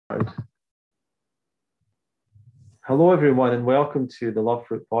Hello, everyone, and welcome to the Love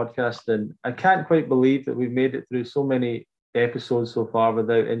Fruit podcast. And I can't quite believe that we've made it through so many episodes so far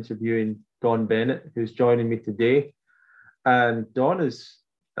without interviewing Don Bennett, who's joining me today. And Don is,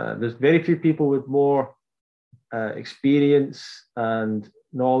 there's very few people with more experience and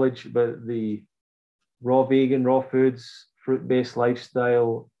knowledge about the raw vegan, raw foods, fruit-based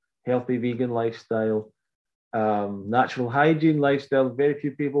lifestyle, healthy vegan lifestyle, natural hygiene lifestyle. Very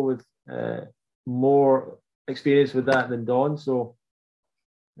few people with more experience with that than Don. So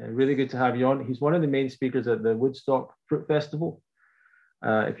really good to have you on. He's one of the main speakers at the Woodstock Fruit Festival.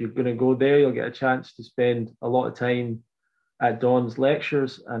 If you're going to go there, you'll get a chance to spend a lot of time at Don's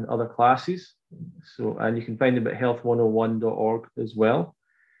lectures and other classes. So, and you can find him at health101.org as well.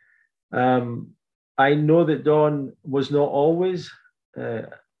 I know that Don was not always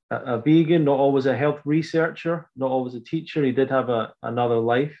a vegan, not always a health researcher, not always a teacher. He did have another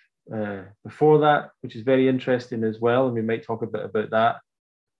life before that, which is very interesting as well, and we might talk a bit about that.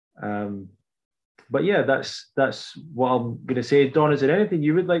 But yeah, that's what I'm going to say. Don, is there anything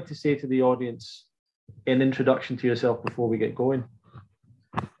you would like to say to the audience in introduction to yourself before we get going?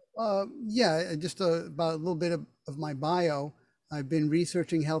 Yeah, just about a little bit of my bio. I've been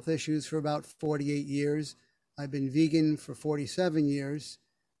researching health issues for about 48 years. I've been vegan for 47 years.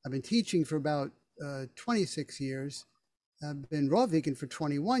 I've been teaching for about 26 years. I've been raw vegan for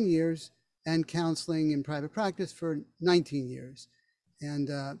 21 years and counseling in private practice for 19 years. And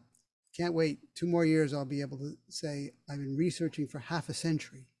can't wait. 2 more years, I'll be able to say I've been researching for half a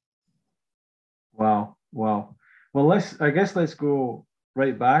century. Wow. Well, I guess let's go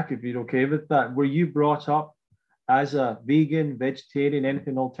right back if you're okay with that. Were you brought up as a vegan, vegetarian,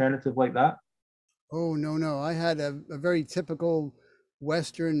 anything alternative like that? Oh, no. I had a very typical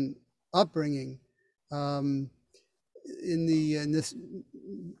Western upbringing. In the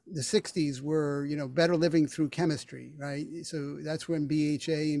 60s were, better living through chemistry, right? So that's when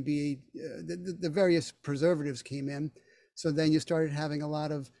BHA and the various preservatives came in. So then you started having a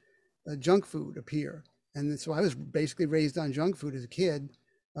lot of junk food appear. And so I was basically raised on junk food as a kid.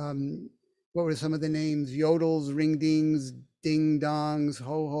 What were some of the names? Yodels, ring dings, ding dongs,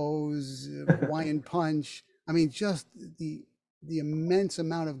 ho-hos, Hawaiian punch. I mean, just the immense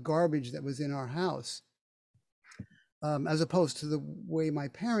amount of garbage that was in our house. As opposed to the way my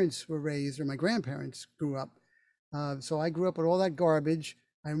parents were raised or my grandparents grew up. So I grew up with all that garbage.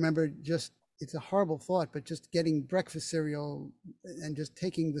 I remember it's a horrible thought, but just getting breakfast cereal and just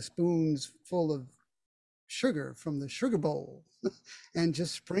taking the spoons full of sugar from the sugar bowl and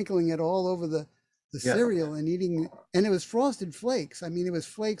just sprinkling it all over the cereal and eating. And it was Frosted Flakes. I mean, it was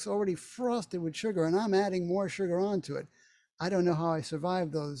flakes already frosted with sugar, and I'm adding more sugar onto it. I don't know how I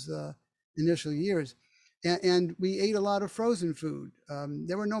survived those initial years. And we ate a lot of frozen food.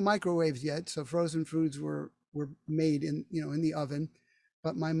 There were no microwaves yet, so frozen foods were made in the oven.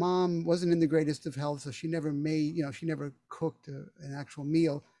 But my mom wasn't in the greatest of health, so she never made, she never cooked an actual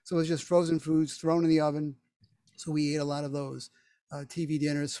meal. So it was just frozen foods thrown in the oven. So we ate a lot of those. TV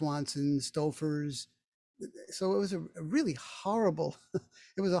dinners, Swanson's, Stouffer's. So it was a really horrible,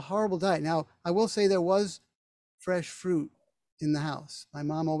 it was a horrible diet. Now, I will say there was fresh fruit in the house. My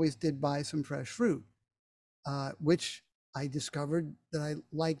mom always did buy some fresh fruit. Which I discovered that I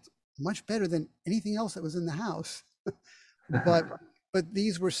liked much better than anything else that was in the house. but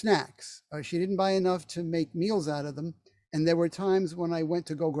these were snacks. She didn't buy enough to make meals out of them. And there were times when I went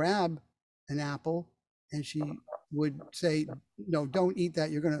to go grab an apple and she would say, "No, don't eat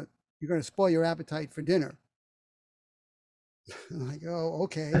that. You're gonna spoil your appetite for dinner." I'm like, "Oh,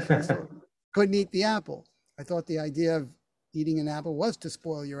 okay." So couldn't eat the apple. I thought the idea of eating an apple was to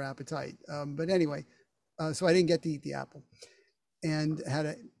spoil your appetite. But anyway, so I didn't get to eat the apple and had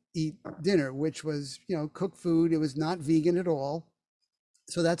to eat dinner, which was, cooked food. It was not vegan at all.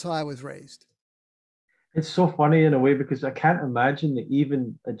 So that's how I was raised. It's so funny in a way because I can't imagine that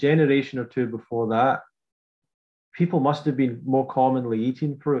even a generation or two before that, people must have been more commonly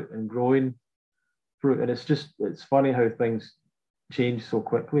eating fruit and growing fruit. And it's funny how things change so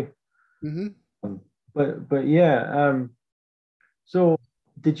quickly. Mm-hmm. But yeah, so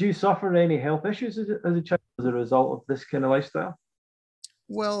did you suffer any health issues as a child as a result of this kind of lifestyle?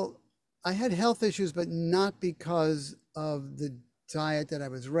 Well, I had health issues, but not because of the diet that I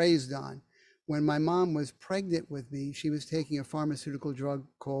was raised on. When my mom was pregnant with me, she was taking a pharmaceutical drug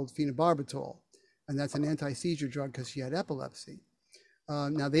called phenobarbital, and that's an anti-seizure drug because she had epilepsy.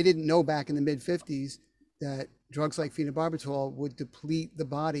 Now, they didn't know back in the mid-50s that drugs like phenobarbital would deplete the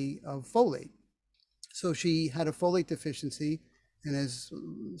body of folate. So she had a folate deficiency, and as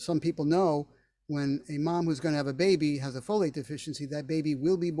some people know, when a mom who's going to have a baby has a folate deficiency, that baby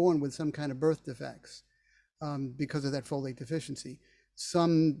will be born with some kind of birth defects because of that folate deficiency.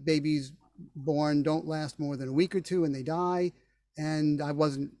 Some babies born don't last more than a week or two and they die. And I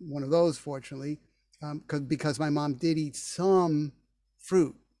wasn't one of those, fortunately, because my mom did eat some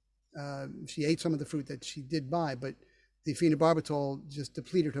fruit. She ate some of the fruit that she did buy, but the phenobarbital just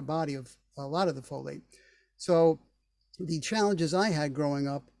depleted her body of a lot of the folate. So the challenges I had growing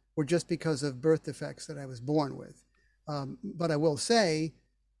up were just because of birth defects that I was born with. But I will say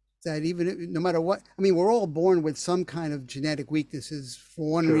that even no matter what, I mean, we're all born with some kind of genetic weaknesses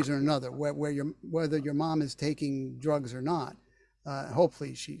for one reason or another, whether your mom is taking drugs or not.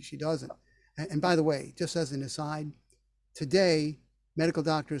 Hopefully she doesn't. And by the way, just as an aside, today, medical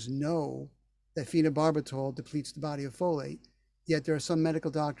doctors know that phenobarbital depletes the body of folate, yet there are some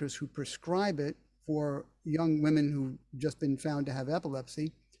medical doctors who prescribe it for young women who've just been found to have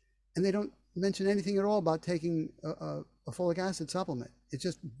epilepsy, and they don't mention anything at all about taking a folic acid supplement. It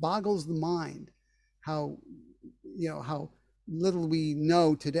just boggles the mind how little we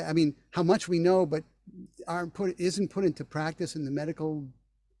know today. I mean, how much we know, but isn't put into practice in the medical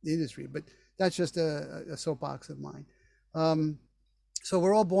industry. But that's just a soapbox of mine. So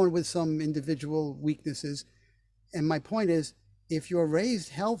we're all born with some individual weaknesses. And my point is, if you're raised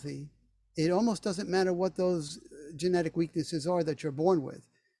healthy, it almost doesn't matter what those genetic weaknesses are that you're born with.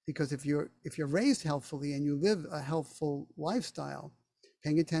 Because if you're raised healthfully and you live a healthful lifestyle,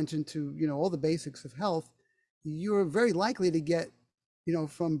 paying attention to all the basics of health, you're very likely to get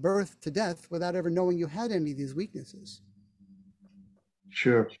from birth to death without ever knowing you had any of these weaknesses.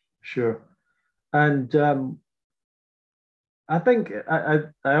 Sure. And I think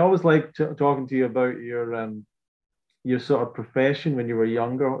I always like talking to you about your sort of profession when you were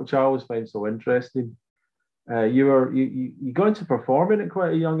younger, which I always find so interesting. You got into performing at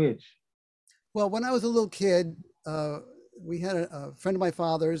quite a young age. Well, when I was a little kid, we had a friend of my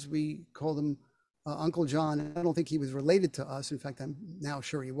father's. We called him Uncle John. I don't think he was related to us. In fact, I'm now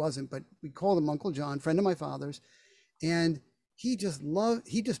sure he wasn't, but we called him Uncle John, friend of my father's. And he just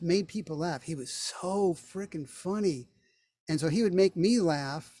made people laugh. He was so freaking funny. And so he would make me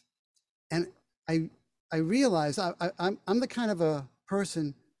laugh. And I realized I'm the kind of a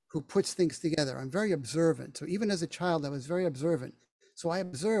person who puts things together. I'm very observant. So even as a child, I was very observant. So I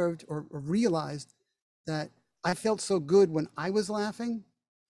observed or realized that I felt so good when I was laughing.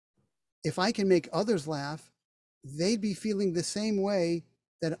 If I can make others laugh, they'd be feeling the same way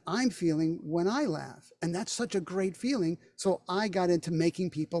that I'm feeling when I laugh. And that's such a great feeling. So I got into making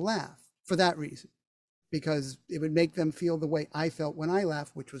people laugh for that reason, because it would make them feel the way I felt when I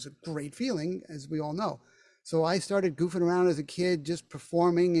laughed, which was a great feeling, as we all know. So I started goofing around as a kid, just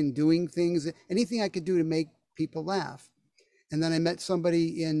performing and doing things, anything I could do to make people laugh. And then I met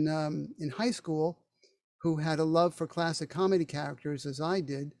somebody in high school who had a love for classic comedy characters, as I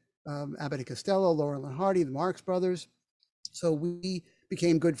did, Abbott and Costello, Laurel and Hardy, the Marx Brothers. So we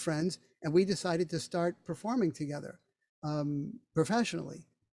became good friends, and we decided to start performing together professionally.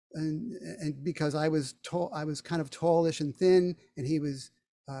 And because I was kind of tallish and thin, and he was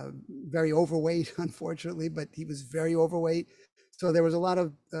very overweight, unfortunately, but he was very overweight. So there was a lot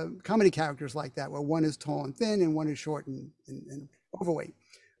of comedy characters like that, where one is tall and thin and one is short and overweight.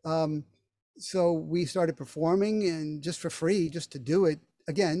 So we started performing, and just for free, just to do it,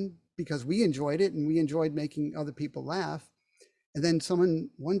 again, because we enjoyed it and we enjoyed making other people laugh. And then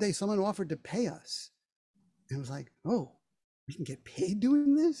one day someone offered to pay us. And I was like, oh, we can get paid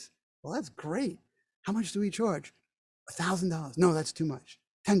doing this? Well, that's great. How much do we charge? $1,000. No, that's too much.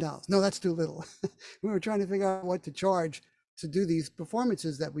 $10. No, that's too little. We were trying to figure out what to charge to do these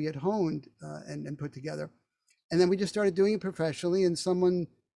performances that we had honed and put together. And then we just started doing it professionally. And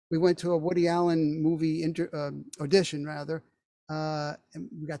we went to a Woody Allen movie audition, rather. And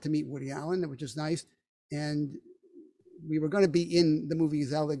we got to meet Woody Allen, which is nice. And we were going to be in the movie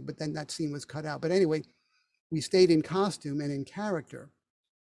Zelig, but then that scene was cut out. But anyway, we stayed in costume and in character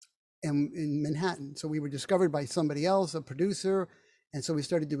in Manhattan. So we were discovered by somebody else, a producer. And so we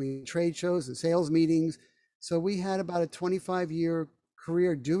started doing trade shows and sales meetings. So we had about a 25-year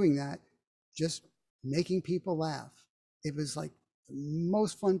career doing that, just making people laugh. It was like the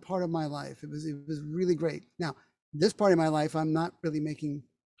most fun part of my life. It was really great. Now, this part of my life, I'm not really making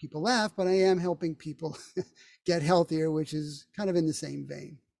people laugh, but I am helping people get healthier, which is kind of in the same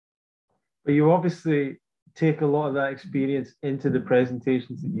vein. But you obviously take a lot of that experience into the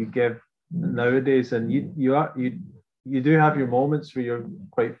presentations that you give nowadays, and you do have your moments where you're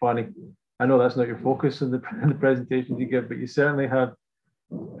quite funny. I know that's not your focus in the presentations you give, but you certainly have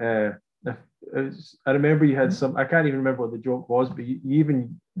I remember you had some. I can't even remember what the joke was, but you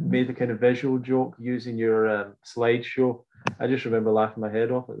even made a kind of visual joke using your slideshow. I just remember laughing my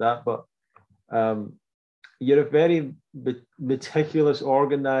head off at that. But you're a very meticulous,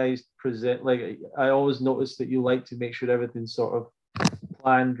 organized present. Like I always noticed that you like to make sure everything's sort of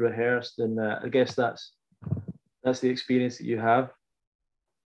planned, rehearsed, and I guess that's the experience that you have.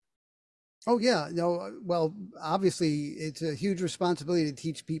 Oh yeah, no, well, obviously it's a huge responsibility to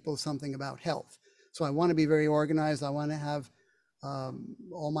teach people something about health. So I want to be very organized. I want to have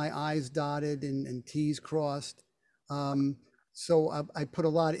all my I's dotted and T's crossed. So I put a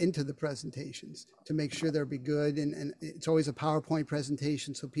lot into the presentations to make sure they'll be good. And it's always a PowerPoint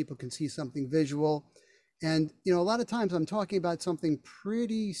presentation so people can see something visual. And, you know, a lot of times I'm talking about something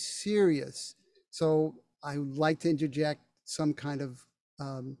pretty serious. So I like to interject some kind of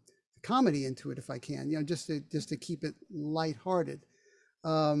comedy into it if I can, you know, just to keep it lighthearted.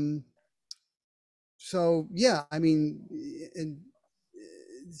 So yeah, I mean, and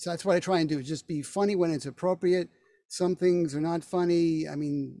so that's what I try and do, is just be funny when it's appropriate. Some things are not funny. I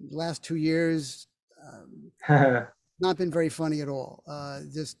mean, the last 2 years, not been very funny at all.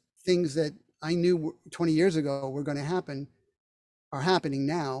 Just things that I knew 20 years ago were going to happen are happening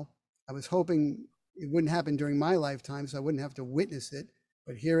now. I was hoping it wouldn't happen during my lifetime, so I wouldn't have to witness it.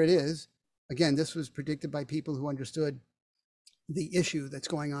 But here it is. Again, this was predicted by people who understood the issue that's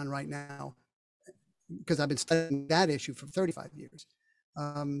going on right now, because I've been studying that issue for 35 years.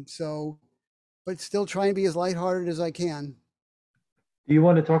 But still try and be as lighthearted as I can. Do you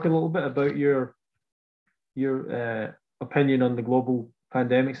want to talk a little bit about your opinion on the global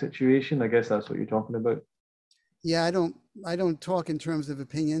pandemic situation? I guess that's what you're talking about. Yeah, I don't talk in terms of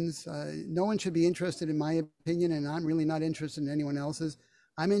opinions. No one should be interested in my opinion, and I'm really not interested in anyone else's.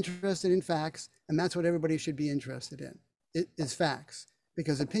 I'm interested in facts, and that's what everybody should be interested in. It is facts,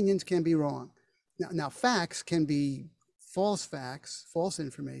 because opinions can be wrong. Now facts can be false facts, false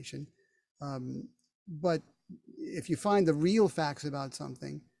information. But if you find the real facts about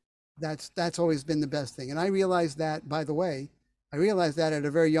something, that's always been the best thing. And I realized that, by the way, I realized that at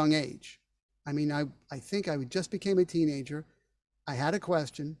a very young age. I mean, I think I just became a teenager. I had a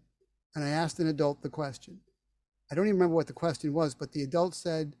question, and I asked an adult the question. I don't even remember what the question was, but the adult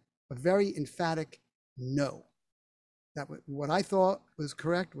said a very emphatic no. That what I thought was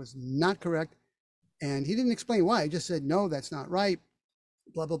correct was not correct. And he didn't explain why. He just said, no, that's not right,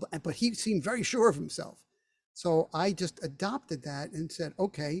 blah, blah, blah. But he seemed very sure of himself. So I just adopted that and said,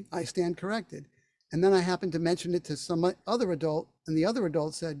 okay, I stand corrected. And then I happened to mention it to some other adult, and the other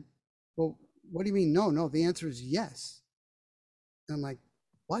adult said, well, what do you mean? No, the answer is yes. And I'm like,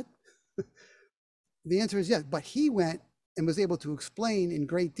 what? The answer is yes. But he went and was able to explain in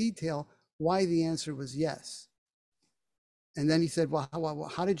great detail why the answer was yes. And then he said, well,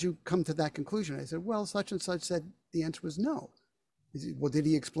 how did you come to that conclusion? I said, well, such and such said the answer was no. He said, well, did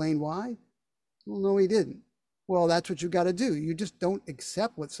he explain why? Well, no, he didn't. Well, that's what you got to do. You just don't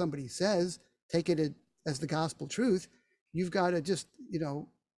accept what somebody says, take it as the gospel truth. You've got to just, you know,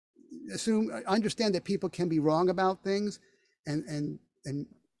 understand that people can be wrong about things, and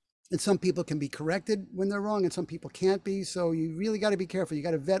some people can be corrected when they're wrong, and some people can't be. So you really got to be careful. You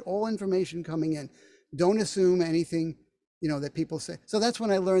got to vet all information coming in. Don't assume anything, you know, that people say. So that's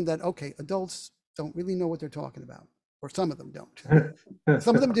when I learned that, okay, adults don't really know what they're talking about, or some of them don't.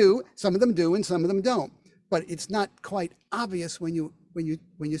 Some of them do, and some of them don't. But it's not quite obvious when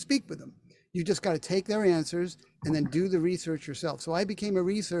you speak with them. You just got to take their answers and then do the research yourself. So I became a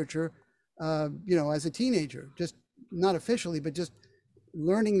researcher, you know, as a teenager, just not officially, but just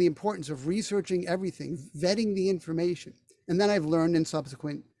learning the importance of researching everything, vetting the information. And then I've learned in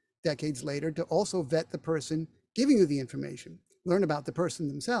subsequent decades later to also vet the person giving you the information, learn about the person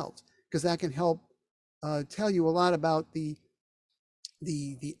themselves, because that can help tell you a lot about the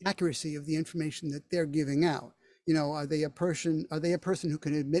accuracy of the information that they're giving out. You know, are they a person who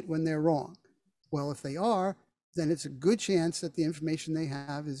can admit when they're wrong? Well, if they are, then it's a good chance that the information they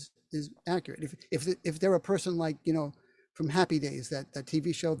have is accurate. If they're a person like, you know, from Happy Days, that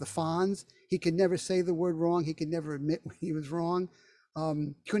TV show, The Fonz, he could never say the word wrong. He could never admit when he was wrong.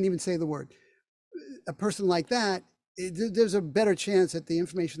 Couldn't even say the word. A person like that, there's a better chance that the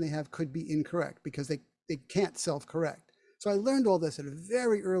information they have could be incorrect, because they can't self-correct. So I learned all this at a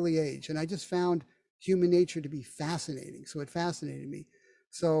very early age, and I just found human nature to be fascinating. So it fascinated me.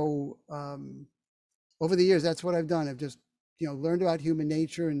 So over the years, that's what I've done. I've just, you know, learned about human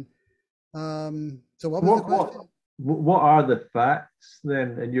nature. And so what was the question? What are the facts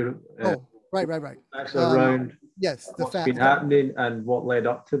then? And you're right. Facts around yes, the what's facts been happening and what led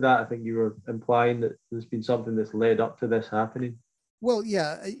up to that. I think you were implying that there's been something that's led up to this happening. Well,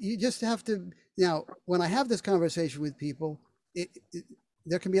 yeah, you just have to. Now, when I have this conversation with people,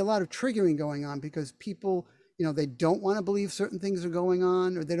 there can be a lot of triggering going on because people, they don't want to believe certain things are going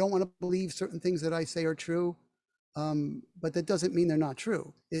on, or they don't want to believe certain things that I say are true. But that doesn't mean they're not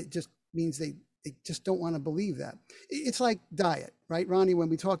true. It just means they just don't want to believe that. It's like diet, right, Ronnie? When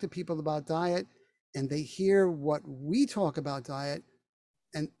we talk to people about diet and they hear what we talk about diet,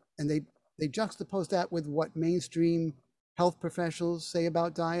 and they juxtapose that with what mainstream health professionals say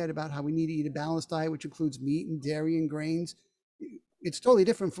about diet, about how we need to eat a balanced diet, which includes meat and dairy and grains. It's totally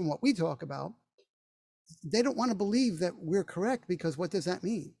different from what we talk about. They don't want to believe that we're correct, because what does that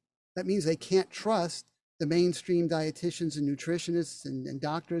mean? That means they can't trust the mainstream dietitians and nutritionists and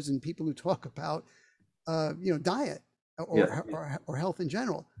doctors and people who talk about, diet or health in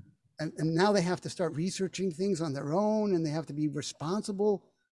general. And now they have to start researching things on their own, and they have to be responsible.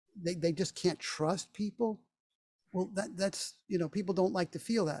 They just can't trust people. Well, that's, people don't like to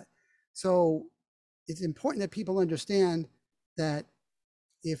feel that. So it's important that people understand that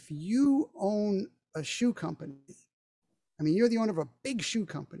if you own a shoe company, I mean, you're the owner of a big shoe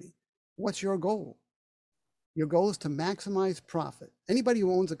company, what's your goal? Your goal is to maximize profit. Anybody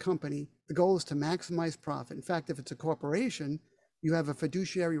who owns a company, the goal is to maximize profit. In fact, if it's a corporation, you have a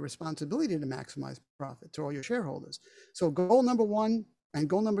fiduciary responsibility to maximize profit to all your shareholders. So goal number one and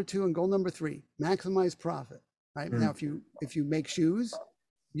goal number two and goal number three, maximize profit, right? Now, if you make shoes,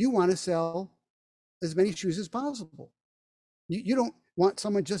 you want to sell as many shoes as possible. You don't want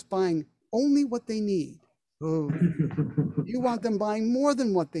someone just buying only what they need. Oh, you want them buying more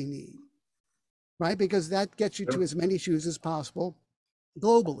than what they need, right? Because that gets you to as many shoes as possible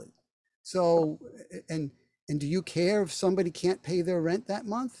globally. So, and do you care if somebody can't pay their rent that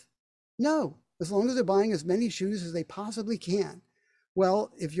month? No, as long as they're buying as many shoes as they possibly can.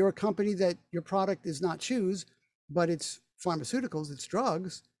 Well, if you're a company that your product is not shoes, but it's pharmaceuticals, it's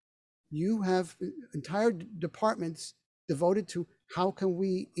drugs, you have entire departments devoted to how can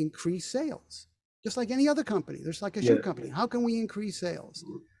we increase sales? Just like any other company, there's like a shoe company. How can we increase sales?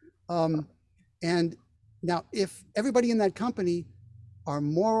 And now, if everybody in that company are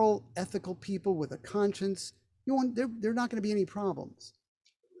moral, ethical people with a conscience, there are not going to be any problems.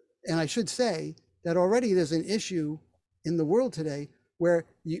 And I should say that already there's an issue in the world today where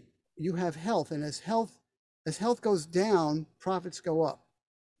you have health, and as health goes down, profits go up,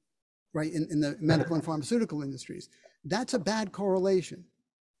 right? In the medical and pharmaceutical industries, that's a bad correlation,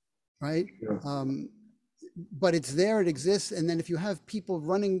 right? But it's there, it exists. And then if you have people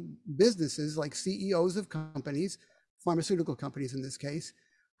running businesses like CEOs of companies, pharmaceutical companies in this case,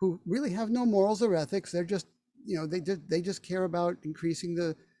 who really have no morals or ethics, they're just, they just care about increasing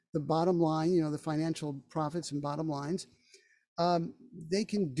the bottom line, the financial profits and bottom lines. They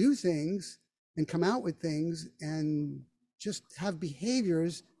can do things and come out with things and just have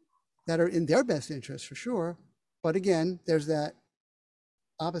behaviors that are in their best interest for sure. But again, there's that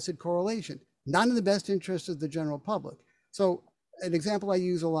opposite correlation, not in the best interest of the general public. So an example I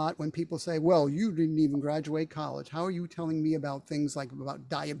use a lot when people say, well, you didn't even graduate college. How are you telling me about things like about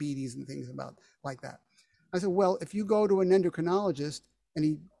diabetes and things like that? I said, well, if you go to an endocrinologist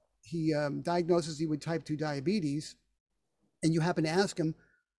and he diagnoses you with type 2 diabetes, and you happen to ask him,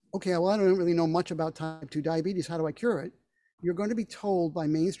 okay, well, I don't really know much about type 2 diabetes. How do I cure it? You're going to be told by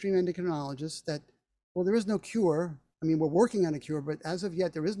mainstream endocrinologists that, well, there is no cure. I mean, we're working on a cure, but as of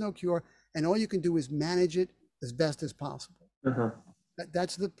yet, there is no cure. And all you can do is manage it as best as possible.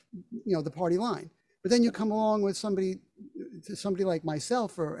 That's the party line. But then you come along with somebody like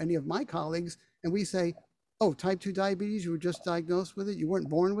myself or any of my colleagues, and we say, oh, type 2 diabetes, you were just diagnosed with it. You weren't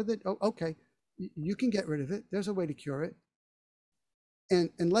born with it. Oh, okay. You can get rid of it. There's a way to cure it.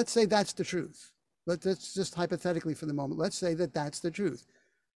 And let's say that's the truth. Let's just hypothetically for the moment, let's say that that's the truth.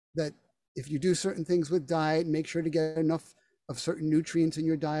 That if you do certain things with diet, make sure to get enough of certain nutrients in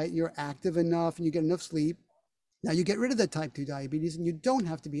your diet, you're active enough and you get enough sleep. Now you get rid of the type 2 diabetes and you don't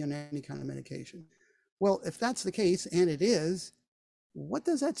have to be on any kind of medication. Well, if that's the case, and it is, what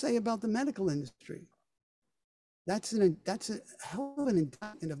does that say about the medical industry? That's a hell of an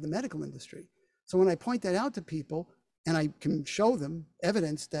indictment of the medical industry. So when I point that out to people, and I can show them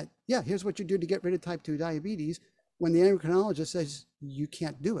evidence that, yeah, here's what you do to get rid of type 2 diabetes, when the endocrinologist says you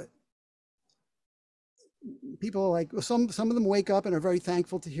can't do it. People are like, well, some of them wake up and are very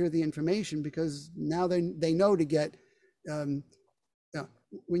thankful to hear the information, because now they know to get, when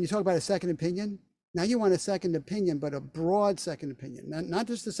you talk about a second opinion, now you want a second opinion, but a broad second opinion, not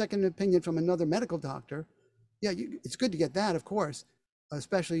just a second opinion from another medical doctor. Yeah, it's good to get that, of course,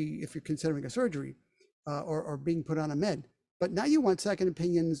 especially if you're considering a surgery. Or being put on a med. But now you want second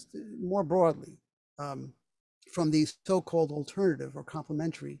opinions more broadly, from these so-called alternative or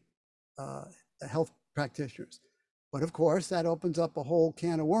complementary health practitioners. But of course, that opens up a whole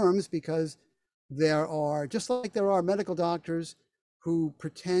can of worms, because there are, just like there are medical doctors who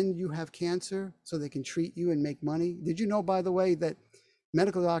pretend you have cancer so they can treat you and make money. Did you know, by the way, that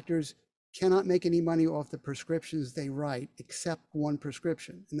medical doctors cannot make any money off the prescriptions they write, except one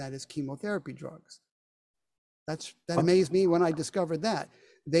prescription, and that is chemotherapy drugs? That amazed me when I discovered that.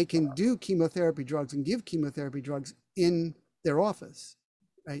 They can do chemotherapy drugs and give chemotherapy drugs in their office,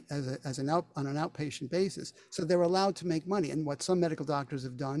 right, on an outpatient basis. So they're allowed to make money. And what some medical doctors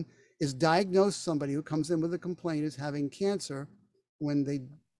have done is diagnose somebody who comes in with a complaint as having cancer when they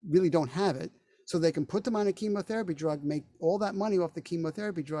really don't have it, so they can put them on a chemotherapy drug, make all that money off the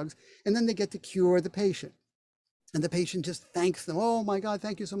chemotherapy drugs, and then they get to cure the patient. And the patient just thanks them. Oh my God,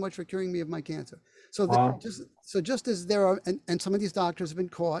 thank you so much for curing me of my cancer. So, wow. Just as there are, and some of these doctors have been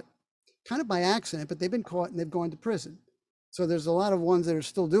caught kind of by accident, but they've been caught and they've gone to prison. So there's a lot of ones that are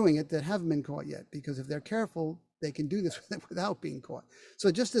still doing it that haven't been caught yet, because if they're careful, they can do this without being caught.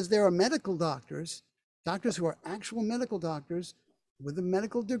 So just as there are medical doctors who are actual medical doctors with a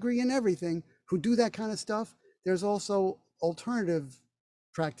medical degree and everything, who do that kind of stuff, there's also alternative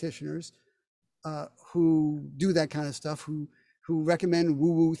practitioners who do that kind of stuff, who recommend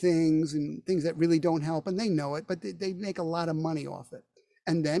woo-woo things and things that really don't help, and they know it, but they make a lot of money off it.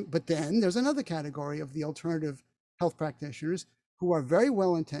 But then there's another category of the alternative health practitioners who are very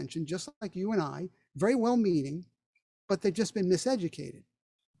well-intentioned, just like you and I, very well-meaning, but they've just been miseducated.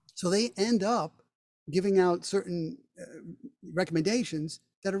 So they end up giving out certain recommendations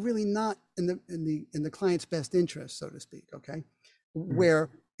that are really not in the client's best interest, so to speak. Okay, mm-hmm. Where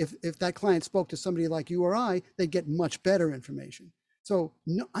if that client spoke to somebody like you or I, they'd get much better information. So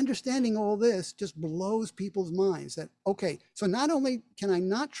understanding all this just blows people's minds that, okay, so not only can I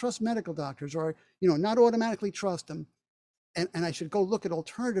not trust medical doctors, or not automatically trust them, and I should go look at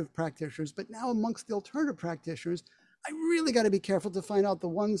alternative practitioners, but now amongst the alternative practitioners, I really got to be careful to find out the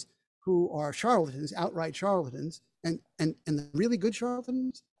ones who are charlatans, outright charlatans, and the really good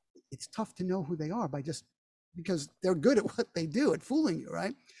charlatans. It's tough to know who they are because they're good at what they do, at fooling you,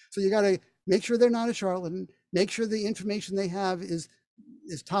 right? So you got to make sure they're not a charlatan, make sure the information they have is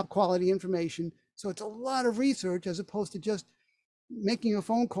top quality information. So it's a lot of research, as opposed to just making a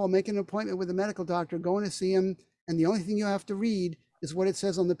phone call, making an appointment with a medical doctor, going to see him, and the only thing you have to read is what it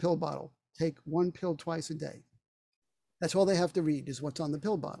says on the pill bottle. Take one pill twice a day. That's all they have to read, is what's on the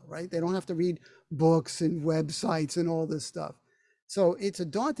pill bottle, right? They don't have to read books and websites and all this stuff. So it's a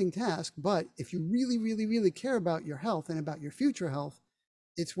daunting task, but if you really, really, really care about your health and about your future health,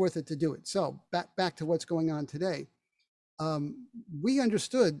 it's worth it to do it. So back to what's going on today. We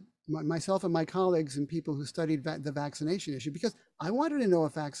understood, myself and my colleagues and people who studied the vaccination issue, because I wanted to know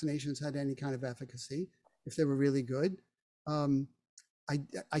if vaccinations had any kind of efficacy, if they were really good.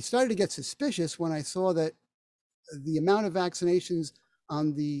 I started to get suspicious when I saw that the amount of vaccinations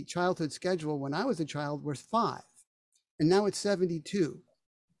on the childhood schedule when I was a child was 5, and now it's 72.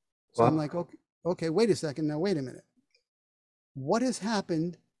 So wow. I'm like, okay, wait a second. Now, wait a minute. What has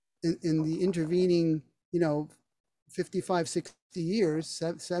happened in the intervening, 55, 60 years,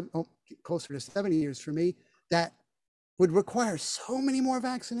 closer to 70 years for me, that would require so many more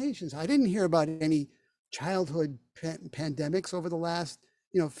vaccinations? I didn't hear about any childhood pandemics over the last,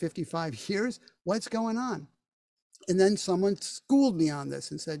 55 years. What's going on? And then someone schooled me on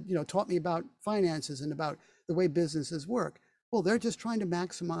this and said, taught me about finances and about the way businesses work. Well, they're just trying to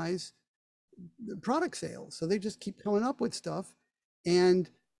maximize the product sales. So they just keep coming up with stuff. And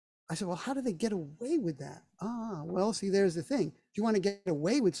I said, well, how do they get away with that? Well, see, there's the thing. If you want to get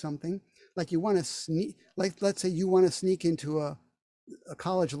away with something, like you want to sneak, like let's say you want to sneak into a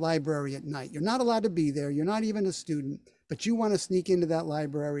college library at night. You're not allowed to be there. You're not even a student, but you want to sneak into that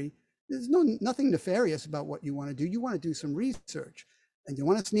library. There's nothing nefarious about what you want to do. You want to do some research and you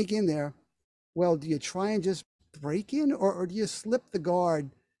want to sneak in there. Well, do you try and just break in, or do you slip the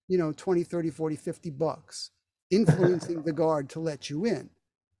guard, 20, 30, 40, 50 bucks, influencing the guard to let you in?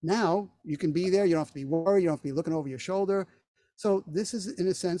 Now you can be there. You don't have to be worried. You don't have to be looking over your shoulder. So this is, in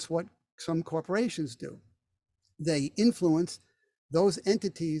a sense, what some corporations do. They influence those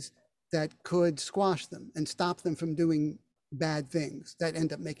entities that could squash them and stop them from doing bad things that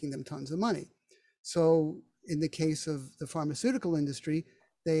end up making them tons of money. So in the case of the pharmaceutical industry,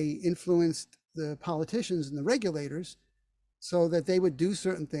 they influenced the politicians and the regulators so that they would do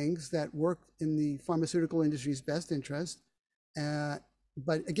certain things that worked in the pharmaceutical industry's best interest.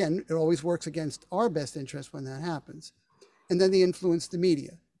 But again, it always works against our best interest when that happens. And then they influence the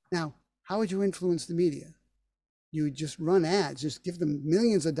media. Now, how would you influence the media? You would just run ads, just give them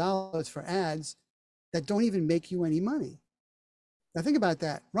millions of dollars for ads, that don't even make you any money. Now think about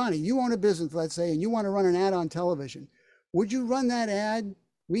that. Ronnie, you own a business, let's say, and you want to run an ad on television. Would you run that ad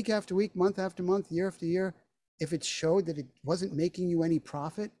week after week, month after month, year after year, if it showed that it wasn't making you any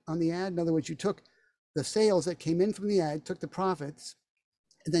profit on the ad? In other words, you took the sales that came in from the ad, took the profits,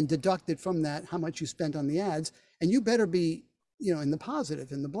 and then deducted from that how much you spent on the ads, and you better be, in the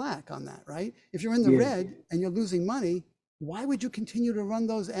positive, in the black on that, right? If you're in the red and you're losing money, why would you continue to run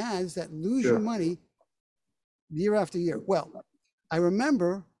those ads that lose you money year after year? Well, I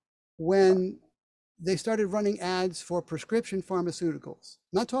remember when they started running ads for prescription pharmaceuticals.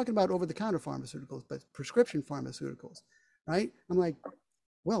 I'm not talking about over-the-counter pharmaceuticals, but prescription pharmaceuticals, right? I'm like,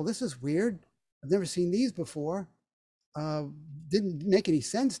 well, this is weird. I've never seen these before. Didn't make any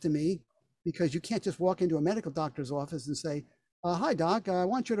sense to me, because you can't just walk into a medical doctor's office and say, hi, doc, I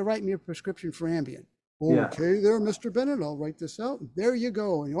want you to write me a prescription for Ambien. Okay, there, Mr. Bennett, I'll write this out. There you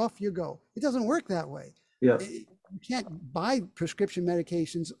go, and off you go. It doesn't work that way. Yeah. You can't buy prescription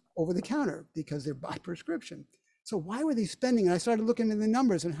medications over the counter because they're by prescription. So why were they spending? And I started looking at the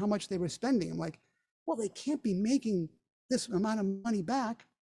numbers and how much they were spending. I'm like, well, they can't be making this amount of money back.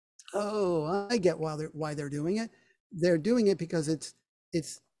 Oh, I get why they're doing it. They're doing it because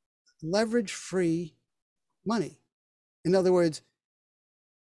it's leverage-free money. In other words,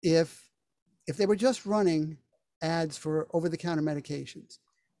 if they were just running ads for over-the-counter medications,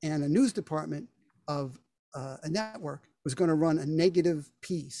 and a news department of a network was going to run a negative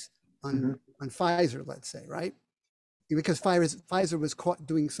piece on Pfizer, let's say, right? Because Pfizer was caught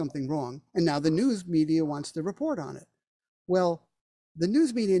doing something wrong, and now the news media wants to report on it. Well, the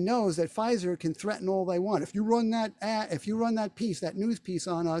news media knows that Pfizer can threaten all they want. If you run that news piece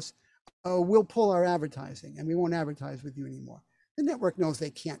on us, we'll pull our advertising and we won't advertise with you anymore. The network knows they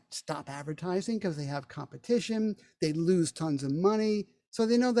can't stop advertising because they have competition. They lose tons of money. So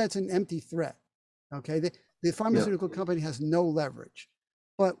they know that's an empty threat. Okay. The pharmaceutical company has no leverage.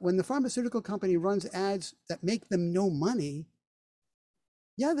 But when the pharmaceutical company runs ads that make them no money,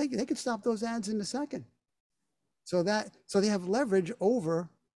 yeah, they could stop those ads in a second. So they have leverage over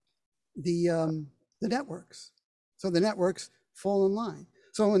the networks. So the networks fall in line.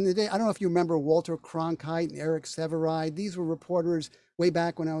 So in the day, I don't know if you remember Walter Cronkite and Eric Sevareid. These were reporters way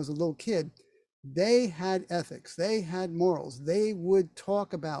back when I was a little kid. They had ethics. They had morals. They would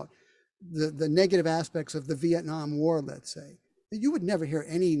talk about the negative aspects of the Vietnam War, let's say. You would never hear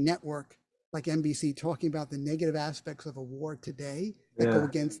any network like NBC talking about the negative aspects of a war today that go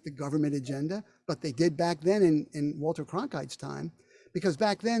against the government agenda. But they did back then in Walter Cronkite's time, because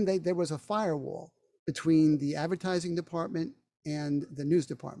back then there was a firewall between the advertising department and the news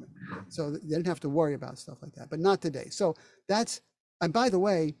department. So they didn't have to worry about stuff like that, but not today. So and by the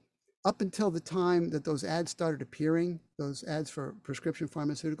way, up until the time that those ads started appearing, those ads for prescription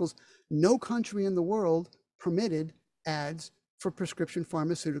pharmaceuticals, no country in the world permitted ads for prescription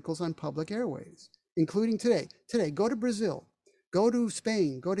pharmaceuticals on public airways, including today. Today, go to Brazil, go to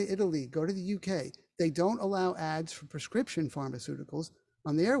Spain, go to Italy, go to the UK. They don't allow ads for prescription pharmaceuticals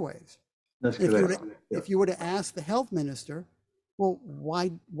on the airwaves. That's correct. If you were to ask the health minister, well,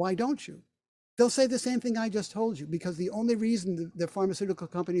 why don't you? They'll say the same thing I just told you, because the only reason the pharmaceutical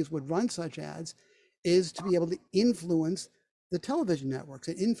companies would run such ads is to be able to influence the television networks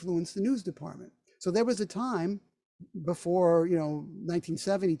and influence the news department. So there was a time before,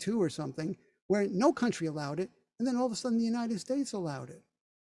 1972 or something, where no country allowed it, and then all of a sudden the United States allowed it.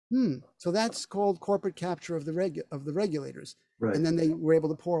 So that's called corporate capture of the regulators. Right. And then they were able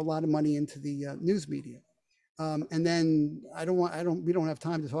to pour a lot of money into the news media. And then we don't have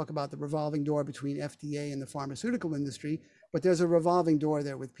time to talk about the revolving door between FDA and the pharmaceutical industry, but there's a revolving door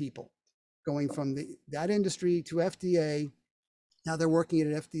there with people going from that industry to FDA. Now they're working at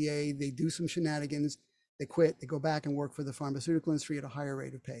FDA, they do some shenanigans, they quit, they go back and work for the pharmaceutical industry at a higher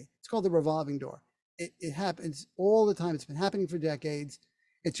rate of pay. It's called the revolving door. It happens all the time. It's been happening for decades.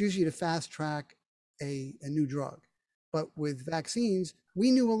 It's usually to fast track a new drug. But with vaccines,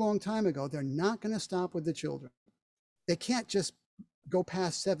 we knew a long time ago, they're not going to stop with the children. They can't just go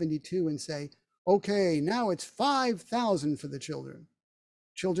past 72 and say, okay, now it's 5,000 for the children.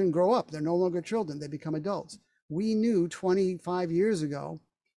 Children grow up. They're no longer children. They become adults. We knew 25 years ago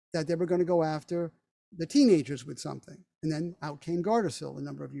that they were going to go after the teenagers with something. And then out came Gardasil a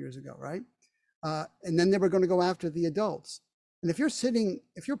number of years ago, right? And then they were going to go after the adults. And if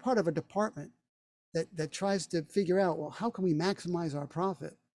you're part of a department that tries to figure out, well, how can we maximize our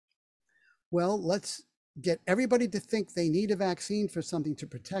profit? Well, let's get everybody to think they need a vaccine for something to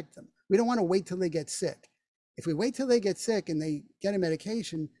protect them. We don't want to wait till they get sick. If we wait till they get sick and they get a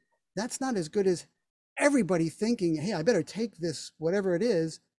medication, that's not as good as everybody thinking, hey, I better take this, whatever it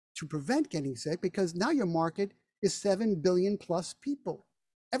is, to prevent getting sick, because now your market is 7 billion plus people.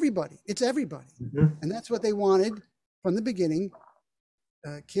 Everybody, it's everybody. Mm-hmm. And that's what they wanted from the beginning.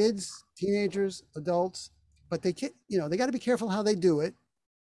 Kids, teenagers, adults, but they got to be careful how they do it,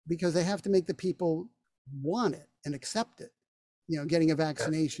 because they have to make the people want it and accept it. Getting a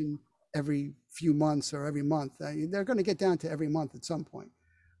vaccination every few months or every month. They're going to get down to every month at some point.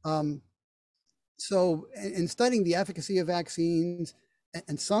 So in studying the efficacy of vaccines,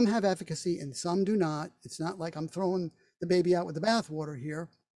 and some have efficacy and some do not. It's not like I'm throwing the baby out with the bathwater here.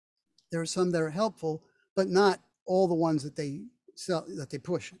 There are some that are helpful, but not all the ones that they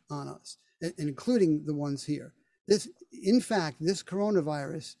push on us, and including the ones here. In fact, this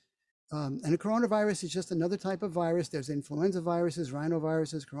coronavirus, and a coronavirus is just another type of virus. There's influenza viruses,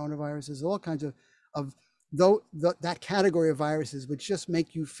 rhinoviruses, coronaviruses, all kinds of that category of viruses, which just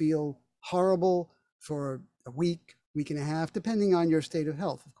make you feel horrible for a week and a half, depending on your state of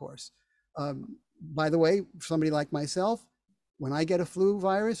health, of course. By the way, somebody like myself, when I get a flu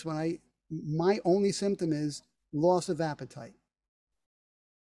virus, my only symptom is loss of appetite.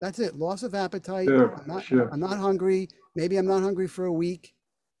 That's it, loss of appetite. Sure. I'm not hungry. Maybe I'm not hungry for a week.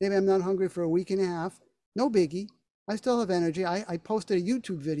 Maybe I'm not hungry for a week and a half. No biggie. I still have energy. I posted a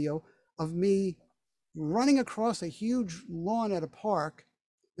YouTube video of me running across a huge lawn at a park,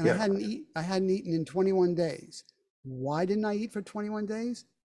 and I hadn't eaten in 21 days. Why didn't I eat for 21 days?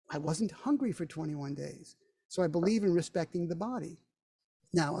 I wasn't hungry for 21 days. So I believe in respecting the body.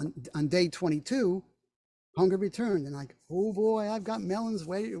 Now, on day 22, hunger returned, and like, oh boy, I've got melons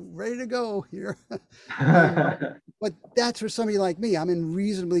ready to go here. But that's for somebody like me. I'm in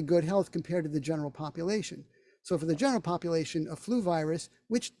reasonably good health compared to the general population. So for the general population, a flu virus,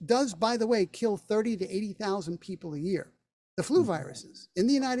 which does, by the way, kill 30 to 80,000 people a year, the flu viruses in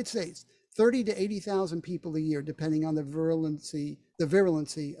the United States, 30 to 80,000 people a year, depending on the virulency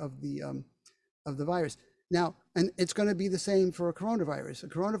of the virus. Now, and it's going to be the same for a coronavirus. A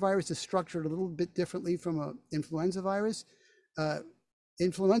coronavirus is structured a little bit differently from an influenza virus.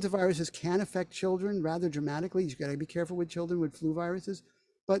 Influenza viruses can affect children rather dramatically. You've got to be careful with children with flu viruses.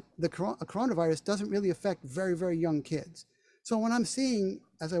 But a coronavirus doesn't really affect very, very young kids. So when I'm seeing,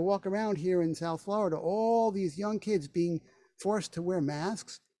 as I walk around here in South Florida, all these young kids being forced to wear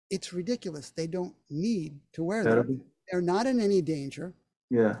masks, it's ridiculous. They don't need to wear them. They're not in any danger.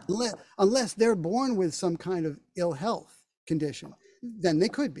 Yeah. Unless they're born with some kind of ill health condition, then they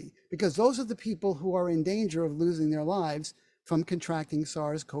could be, because those are the people who are in danger of losing their lives from contracting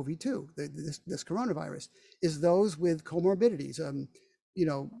SARS-CoV-2, this coronavirus, is those with comorbidities,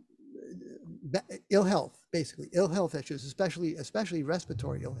 ill health, basically, ill health issues, especially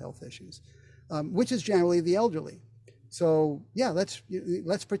respiratory ill health issues, which is generally the elderly. So yeah,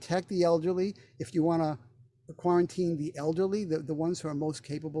 let's protect the elderly. If you want to quarantine the elderly, the ones who are most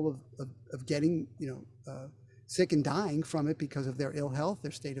capable of getting sick and dying from it because of their ill health,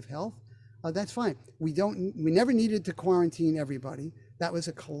 their state of health, that's fine. We never needed to quarantine everybody. That was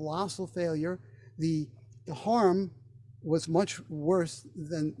a colossal failure. The harm was much worse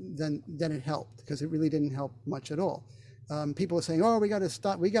than it helped, because it really didn't help much at all. People are saying, "Oh, we got to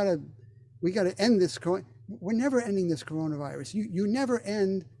stop. We got to end this." We're never ending this coronavirus. You never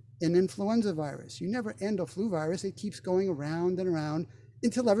end an influenza virus. You never end a flu virus. It keeps going around and around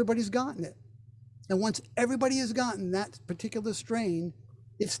until everybody's gotten it. And once everybody has gotten that particular strain,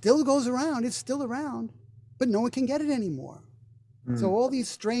 it still goes around. It's still around, but no one can get it anymore. So all these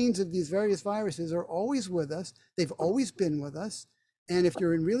strains of these various viruses are always with us. They've always been with us. And if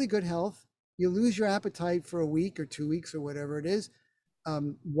you're in really good health, you lose your appetite for a week or 2 weeks or whatever it is.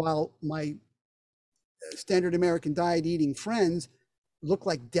 While my standard American diet eating friends look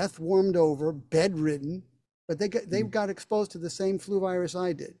like death warmed over, bedridden, but they got exposed to the same flu virus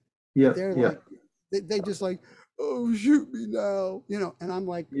I did. Yeah. Like, they just like, oh, shoot me now, and I'm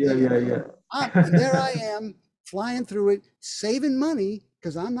like, yeah. And there I am flying through it, saving money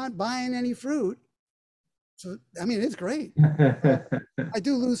because I'm not buying any fruit. So, I mean, it's great. I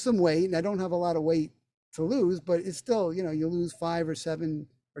do lose some weight, and I don't have a lot of weight to lose, but it's still, you lose 5 or 7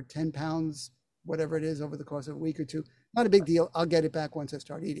 or 10 pounds, whatever it is, over the course of a week or two. Not a big deal. I'll get it back once I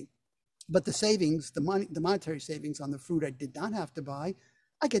start eating. But the savings, the monetary savings on the fruit I did not have to buy,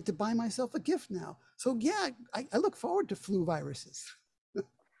 I get to buy myself a gift now. So yeah, I look forward to flu viruses.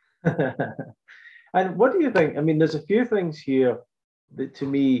 And what do you think? I mean, there's a few things here that, to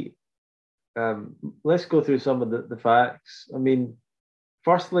me, let's go through some of the facts. I mean,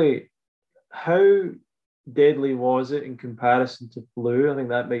 firstly, how deadly was it in comparison to flu? I think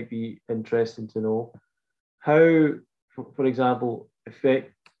that might be interesting to know. How, for example,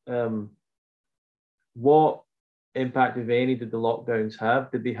 what impact, if any, did the lockdowns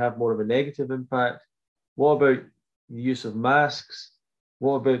have? Did they have more of a negative impact? What about the use of masks?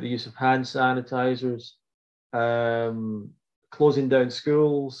 What about the use of hand sanitizers? Closing down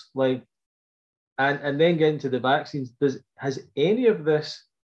schools, like, and then getting to the vaccines. Has any of this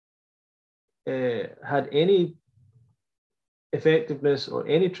had any effectiveness or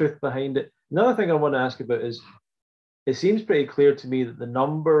any truth behind it? Another thing I want to ask about is, it seems pretty clear to me that the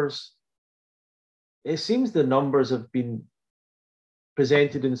numbers have been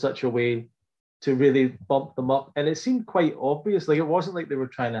presented in such a way to really bump them up. And it seemed quite obvious. Like, it wasn't like they were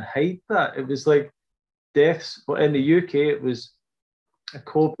trying to hide that. It was like deaths, but in the UK, it was a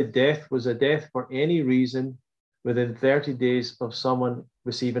COVID death was a death for any reason within 30 days of someone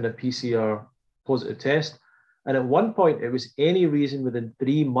receiving a PCR positive test. And at one point, it was any reason within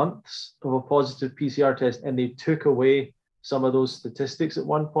 3 months of a positive PCR test. And they took away some of those statistics at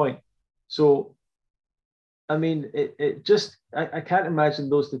one point. So, I mean, I can't imagine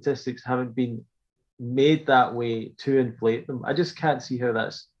those statistics haven't been made that way to inflate them. I just can't see how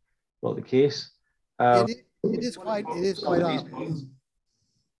that's not the case. It is quite obvious.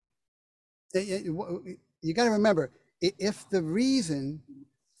 You got to remember, if the reason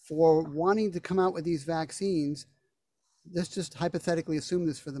for wanting to come out with these vaccines, let's just hypothetically assume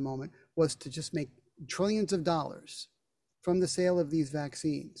this for the moment, was to just make trillions of dollars from the sale of these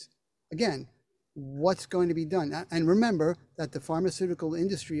vaccines. Again, what's going to be done? And remember that the pharmaceutical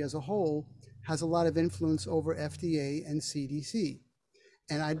industry as a whole has a lot of influence over FDA and CDC.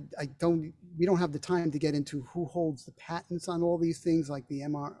 And we don't have the time to get into who holds the patents on all these things, like the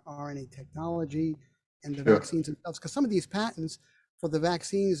mRNA technology and the vaccines themselves, because some of these patents for the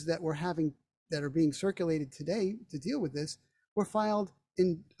vaccines that are being circulated today to deal with this were filed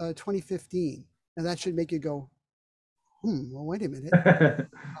in 2015. Now that should make you go, well, wait a minute.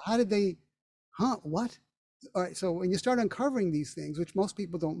 How did they, what? All right, so when you start uncovering these things, which most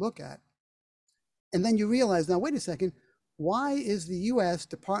people don't look at, and then you realize, now, wait a second, why is the U.S.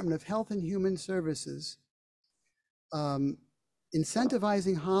 Department of Health and Human Services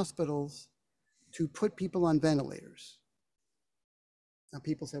incentivizing hospitals to put people on ventilators? Now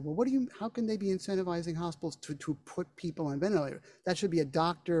people say, well, how can they be incentivizing hospitals to put people on ventilators? That should be a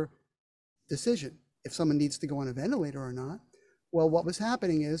doctor decision if someone needs to go on a ventilator or not. Well, what was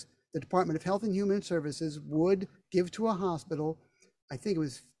happening is the Department of Health and Human Services would give to a hospital, I think it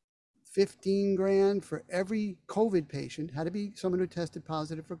was 15 grand for every COVID patient, had to be someone who tested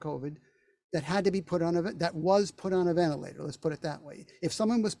positive for COVID, that was put on a ventilator. Let's put it that way. If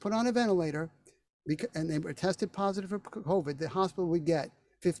someone was put on a ventilator and they were tested positive for COVID, the hospital would get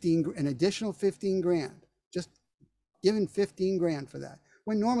an additional 15 grand, just given 15 grand for that.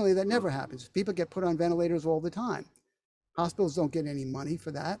 When normally that never happens. People get put on ventilators all the time. Hospitals don't get any money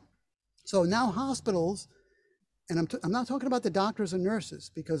for that. So now hospitals, and I'm not talking about the doctors and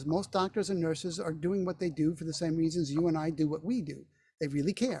nurses, because most doctors and nurses are doing what they do for the same reasons you and I do what we do. They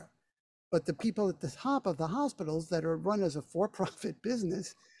really care. But the people at the top of the hospitals that are run as a for-profit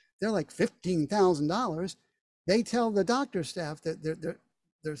business, they're like $15,000. They tell the doctor staff that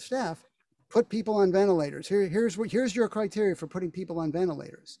their staff, put people on ventilators. Here's your criteria for putting people on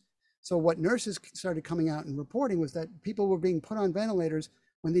ventilators. So what nurses started coming out and reporting was that people were being put on ventilators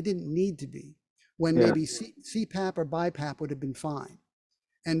when they didn't need to be, when maybe CPAP or BiPAP would have been fine.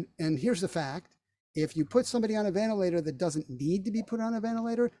 And here's the fact: if you put somebody on a ventilator that doesn't need to be put on a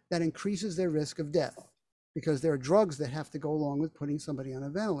ventilator, that increases their risk of death, because there are drugs that have to go along with putting somebody on a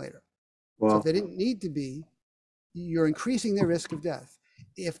ventilator. Wow. So if they didn't need to be, you're increasing their risk of death.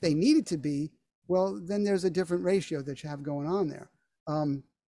 If they needed to be, well, then there's a different ratio that you have going on there.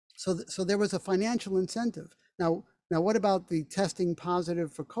 So there was a financial incentive. Now, what about the testing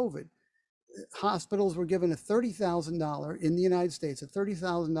positive for COVID? Hospitals were given a $30,000 in the United States, a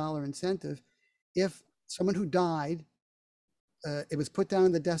 $30,000 incentive if someone who died, it was put down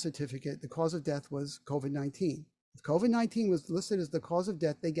in the death certificate, the cause of death was COVID-19. If COVID-19 was listed as the cause of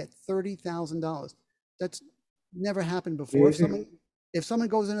death, they get $30,000. That's never happened before. If someone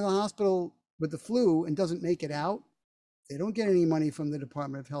goes into the hospital with the flu and doesn't make it out, they don't get any money from the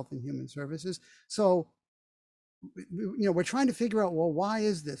Department of Health and Human Services. So, we're trying to figure out, well, why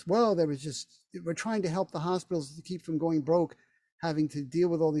is this? Well, we're trying to help the hospitals to keep from going broke, having to deal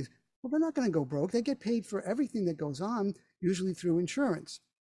with all these. Well, they're not going to go broke. They get paid for everything that goes on, usually through insurance,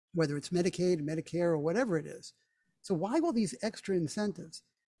 whether it's Medicaid, Medicare, or whatever it is. So why all these extra incentives?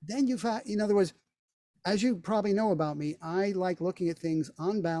 Then in other words, as you probably know about me, I like looking at things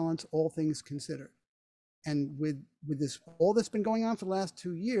on balance, all things considered. And with this, all that's been going on for the last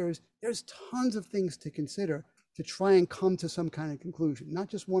 2 years, there's tons of things to consider to try and come to some kind of conclusion, not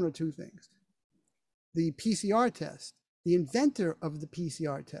just one or two things. the PCR test, the inventor of the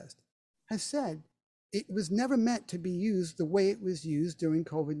PCR test, has said it was never meant to be used the way it was used during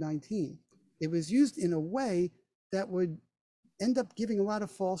COVID-19. It was used in a way that would end up giving a lot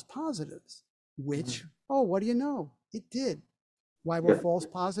of false positives, which, oh, what do you know? It did. Why were false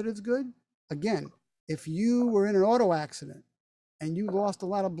positives good? Again, if you were in an auto accident and you lost a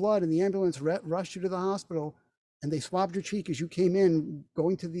lot of blood and the ambulance rushed you to the hospital and they swabbed your cheek as you came in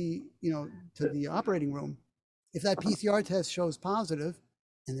going to the, to the operating room, if that PCR test shows positive,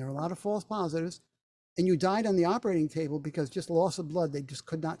 and there are a lot of false positives, and you died on the operating table because just loss of blood, they just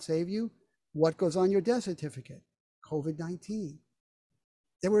could not save you, what goes on your death certificate? COVID-19.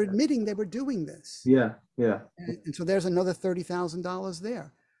 They were admitting they were doing this. Yeah. And so there's another $30,000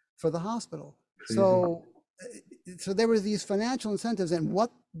 there for the hospital. So there were these financial incentives, and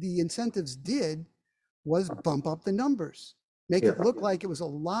what the incentives did was bump up the numbers, make it look like it was a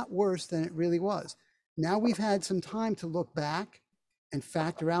lot worse than it really was. Now we've had some time to look back and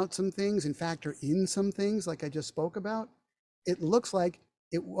factor out some things and factor in some things like I just spoke about. It looks like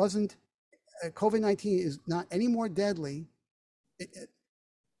it wasn't, COVID-19 is not any more deadly.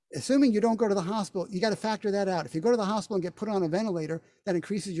 Assuming you don't go to the hospital, you got to factor that out. If you go to the hospital and get put on a ventilator, that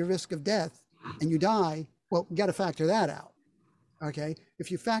increases your risk of death and you die, well, you got to factor that out. Okay.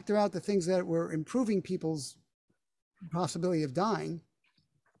 If you factor out the things that were improving people's possibility of dying,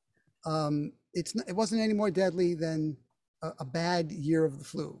 it wasn't any more deadly than a bad year of the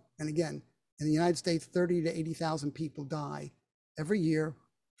flu. And again, in the United States, 30 to 80,000 people die every year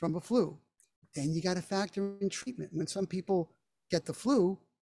from a flu. Then you got to factor in treatment. When some people get the flu,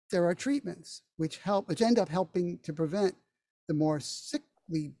 there are treatments which end up helping to prevent the more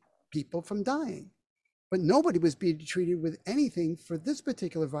sickly people from dying. But nobody was being treated with anything for this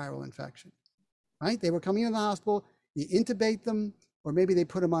particular viral infection, right? They were coming in the hospital, you intubate them, or maybe they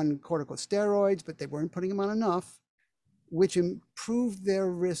put them on corticosteroids, but they weren't putting them on enough, which improved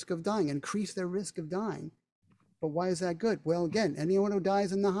their risk of dying, increased their risk of dying. But why is that good? Well, again, anyone who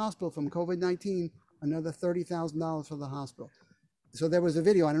dies in the hospital from COVID-19, another $30,000 for the hospital. So there was a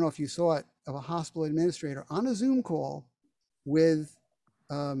video, I don't know if you saw it, of a hospital administrator on a Zoom call with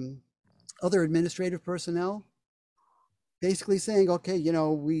other administrative personnel, basically saying, okay,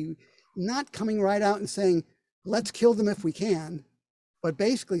 we not coming right out and saying, let's kill them if we can, but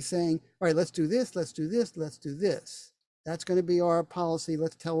basically saying, all right, let's do this, let's do this, let's do this. That's going to be our policy.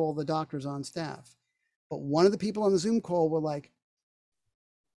 Let's tell all the doctors on staff. But one of the people on the Zoom call were like,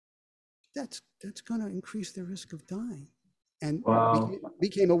 that's going to increase their risk of dying. And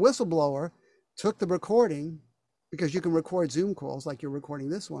became a whistleblower, took the recording, because you can record Zoom calls like you're recording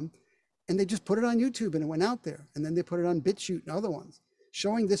this one, and they just put it on YouTube and it went out there. And then they put it on BitChute and other ones,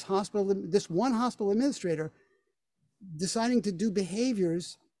 showing this one hospital administrator deciding to do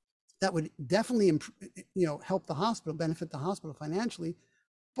behaviors that would definitely help the hospital, benefit the hospital financially,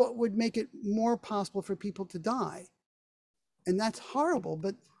 but would make it more possible for people to die. And that's horrible.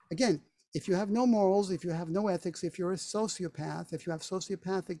 But again, if you have no morals, if you have no ethics, if you're a sociopath, if you have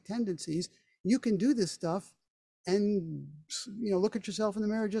sociopathic tendencies, you can do this stuff and look at yourself in the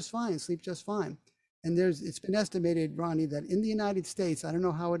mirror just fine, sleep just fine. And it's been estimated, Ronnie, that in the United States, I don't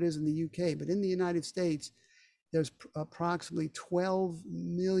know how it is in the UK, but in the United States, there's approximately 12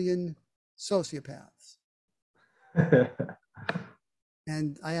 million sociopaths.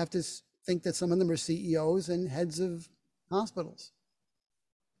 And I have to think that some of them are CEOs and heads of hospitals.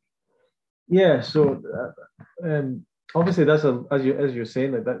 Yeah, so obviously that's as you're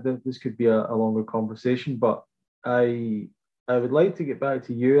saying, that this could be a longer conversation, but I would like to get back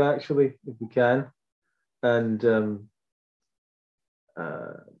to you actually, if we can, and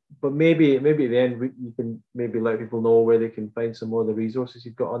but maybe at the end you can maybe let people know where they can find some more of the resources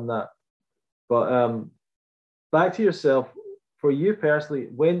you've got on that. But back to yourself, for you personally,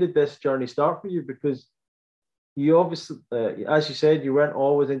 when did this journey start for you? Because you obviously, as you said, you weren't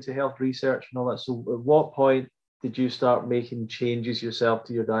always into health research and all that. So at what point did you start making changes yourself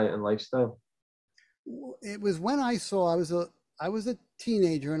to your diet and lifestyle? It was when I was a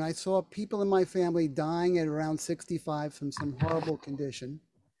teenager and I saw people in my family dying at around 65 from some horrible condition.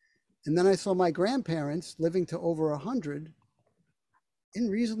 And then I saw my grandparents living to over 100 in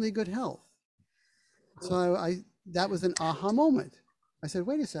reasonably good health. So that was an aha moment. I said,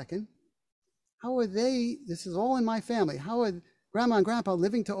 wait a second. How are they, this is all in my family, how are grandma and grandpa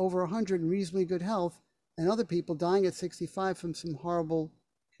living to over 100 in reasonably good health and other people dying at 65 from some horrible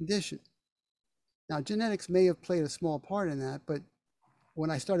condition? Now, genetics may have played a small part in that, but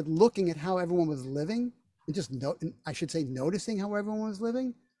when I started looking at how everyone was living, and I should say noticing how everyone was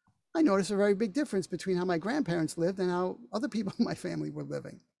living, I noticed a very big difference between how my grandparents lived and how other people in my family were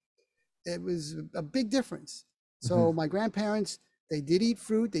living. it was a big difference. So my grandparents, they did eat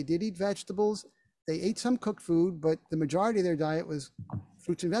fruit, they did eat vegetables, they ate some cooked food, but the majority of their diet was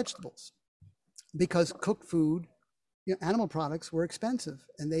fruits and vegetables, because cooked food, animal products were expensive,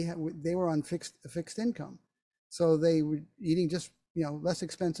 and they were on fixed income, so they were eating just less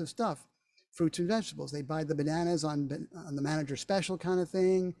expensive stuff, fruits and vegetables. They buy the bananas on the manager special kind of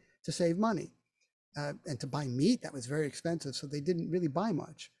thing to save money, and to buy meat, that was very expensive, so they didn't really buy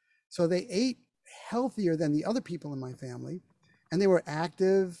much. So they ate healthier than the other people in my family, and they were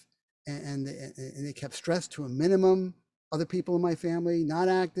active, and they kept stress to a minimum. Other people in my family, not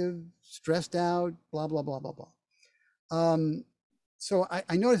active, stressed out, blah, blah, blah, blah, blah. So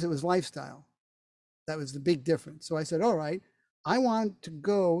I noticed it was lifestyle. That was the big difference. So I said, all right, I want to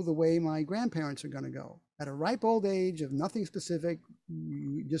go the way my grandparents are going to go. At a ripe old age of nothing specific,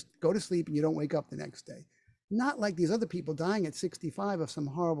 you just go to sleep and you don't wake up the next day. Not like these other people dying at 65 of some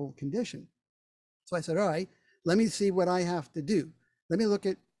horrible condition. So I said, all right, let me see what I have to do. Let me look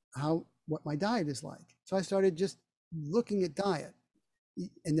at what my diet is like. So I started just looking at diet,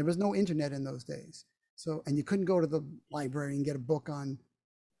 and there was no internet in those days. So, and you couldn't go to the library and get a book on,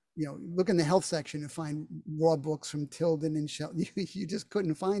 look in the health section and find raw books from Tilden and Shell. You just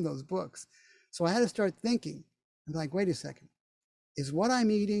couldn't find those books. So I had to start thinking. I'm like, wait a second, is what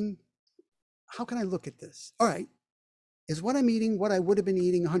I'm eating, how can I look at this? All right, is what I'm eating what I would have been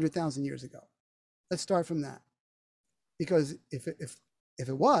eating 100,000 years ago? Let's start from that. Because if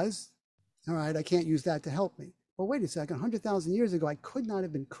it was, all right, I can't use that to help me. Well, wait a second, 100,000 years ago, I could not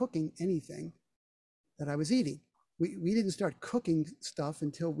have been cooking anything that I was eating. We didn't start cooking stuff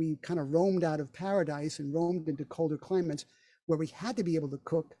until we kind of roamed out of paradise and roamed into colder climates where we had to be able to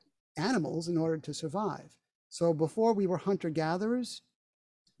cook animals in order to survive. So before we were hunter-gatherers,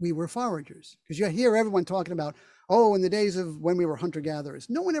 we were foragers. Because you hear everyone talking about, oh, in the days of when we were hunter-gatherers.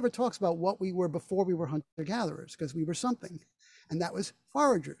 No one ever talks about what we were before we were hunter-gatherers, because we were something. And that was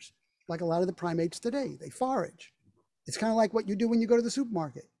foragers. Like a lot of the primates today, they forage. It's kind of like what you do when you go to the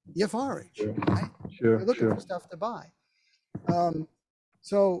supermarket. You forage, right? You're looking for stuff to buy.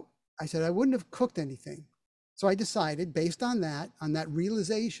 So I said I wouldn't have cooked anything. So I decided, based on that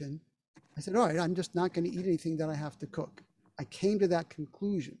realization, I said, all right, I'm just not going to eat anything that I have to cook. I came to that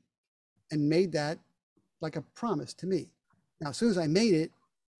conclusion and made that like a promise to me. Now, as soon as I made it,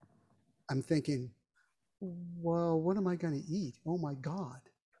 I'm thinking, well, what am I going to eat? Oh my God.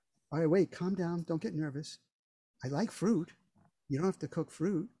 All right, wait, calm down. Don't get nervous. I like fruit. You don't have to cook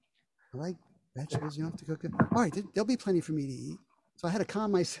fruit. I like vegetables. You don't have to cook it. All right, there'll be plenty for me to eat. So I had to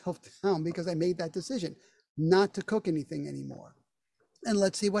calm myself down because I made that decision not to cook anything anymore. And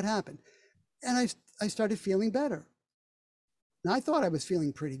let's see what happened. And I started feeling better. Now, I thought I was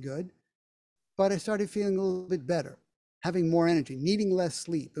feeling pretty good, but I started feeling a little bit better, having more energy, needing less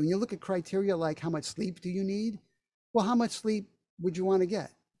sleep. When you look at criteria like how much sleep do you need? Well, how much sleep would you want to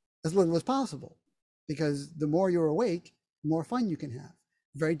get? As little as possible, because the more you're awake, the more fun you can have.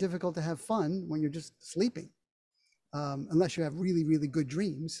 Very difficult to have fun when you're just sleeping, unless you have really, really good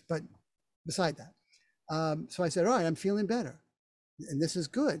dreams. But beside that, so I said, all right, I'm feeling better. And this is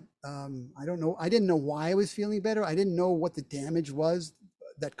good. I don't know. I didn't know why I was feeling better. I didn't know what the damage was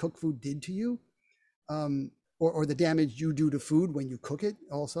that cooked food did to you, or the damage you do to food when you cook it.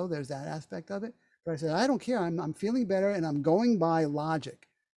 Also, there's that aspect of it. But I said, I don't care. I'm feeling better, and I'm going by logic.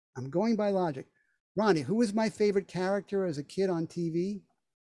 I'm going by logic. Ronnie, who was my favorite character as a kid on TV?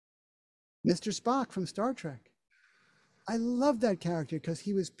 Mr. Spock from Star Trek. I loved that character because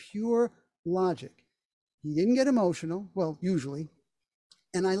he was pure logic. He didn't get emotional, well, usually.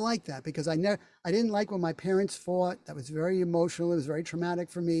 And I like that because I didn't like when my parents fought. That was very emotional. It was very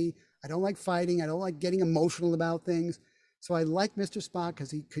traumatic for me. I don't like fighting. I don't like getting emotional about things. So I liked Mr. Spock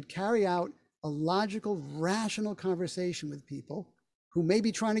because he could carry out a logical, rational conversation with people who may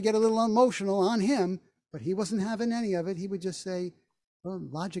be trying to get a little emotional on him, but he wasn't having any of it. He would just say, well,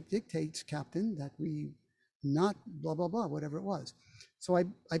 logic dictates, Captain, that we not blah, blah, blah, whatever it was. So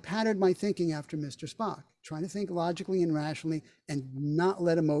I patterned my thinking after Mr. Spock, trying to think logically and rationally and not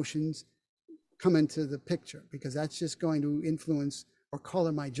let emotions come into the picture, because that's just going to influence or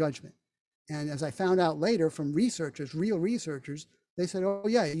color my judgment. And as I found out later from researchers, real researchers, they said, oh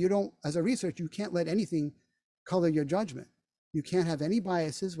yeah, you don't, as a researcher, you can't let anything color your judgment. You can't have any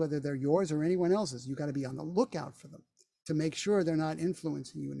biases, whether they're yours or anyone else's. You got to be on the lookout for them to make sure they're not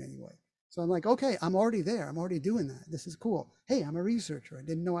influencing you in any way. So I'm like, okay, I'm already there. I'm already doing that. This is cool. Hey, I'm a researcher. I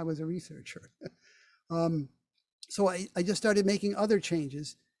didn't know I was a researcher. So I just started making other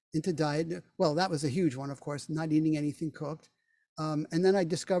changes into diet. Well, that was a huge one, of course, not eating anything cooked. And then I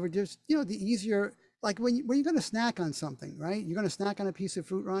discovered just, the easier like when you're going to snack on something, right? You're going to snack on a piece of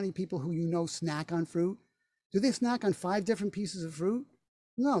fruit, Ronnie. People who you know snack on fruit. Do they snack on 5 different pieces of fruit?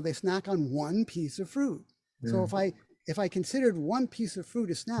 No, they snack on one piece of fruit. So if I considered one piece of fruit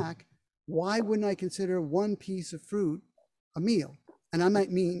a snack, why wouldn't I consider one piece of fruit a meal? And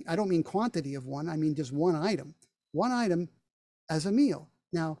I don't mean quantity of one, I mean just one item as a meal.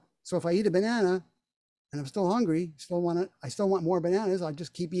 Now, so if I eat a banana and I'm still hungry, I still want more bananas, I'll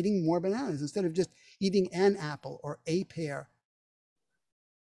just keep eating more bananas instead of just eating an apple or a pear.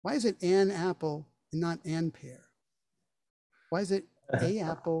 Why is it an apple and not an pear? Why is it a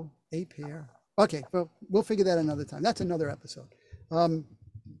apple, a pear? Okay, well, we'll figure that another time. That's another episode.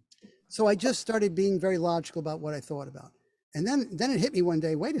 So I just started being very logical about what I thought about. And then it hit me one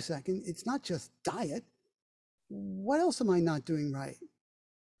day, wait a second, it's not just diet. What else am I not doing right?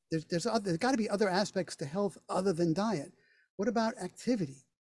 There's got to be other aspects to health other than diet. What about activity?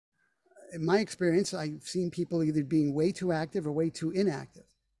 In my experience, I've seen people either being way too active or way too inactive.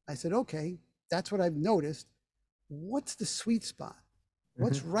 I said, okay, that's what I've noticed. What's the sweet spot?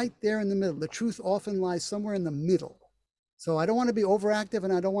 What's right there in the middle? The truth often lies somewhere in the middle. So I don't want to be overactive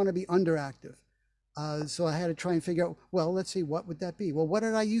and I don't want to be underactive. So I had to try and figure out, well, let's see, what would that be? Well, what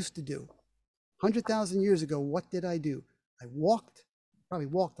did I used to do? 100,000 years ago, what did I do? I probably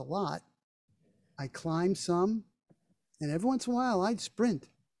walked a lot. I climbed some, and every once in a while I'd sprint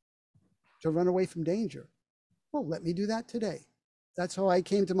to run away from danger. Well, let me do that today. That's how I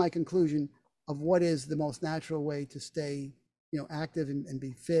came to my conclusion of what is the most natural way to stay, active and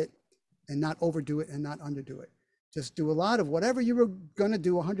be fit and not overdo it and not underdo it. Just do a lot of whatever you were going to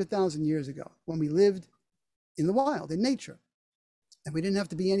do 100,000 years ago when we lived in the wild, in nature. And we didn't have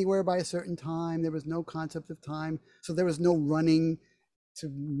to be anywhere by a certain time. There was no concept of time. So there was no running to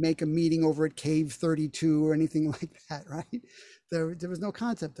make a meeting over at Cave 32 or anything like that, right? There was no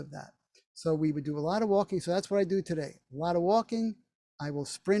concept of that. So we would do a lot of walking. So that's what I do today. A lot of walking. I will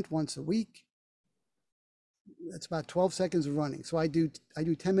sprint once a week. That's about 12 seconds of running. So I do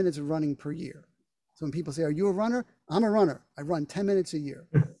 10 minutes of running per year. So when people say, are you a runner? I'm a runner. I run 10 minutes a year,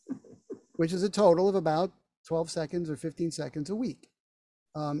 which is a total of about 12 seconds or 15 seconds a week.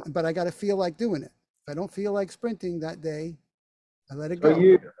 But I got to feel like doing it. If I don't feel like sprinting that day, I let it go.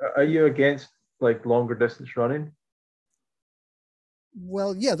 Are you against like longer distance running?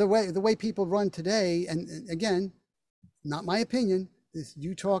 Well, yeah, the way people run today, and again, not my opinion, is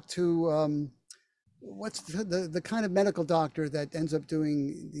you talk to what's the kind of medical doctor that ends up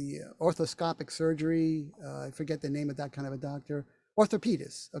doing the orthoscopic surgery? I forget the name of that kind of a doctor.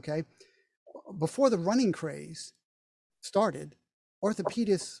 Orthopedist, okay? Before the running craze started,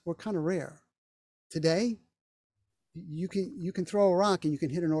 orthopedists were kind of rare. Today, you can throw a rock and you can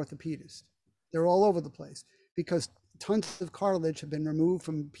hit an orthopedist. They're all over the place because tons of cartilage have been removed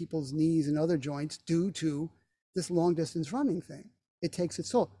from people's knees and other joints due to this long distance running thing. It takes its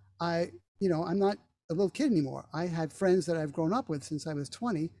toll. I'm not a little kid anymore. I had friends that I've grown up with since I was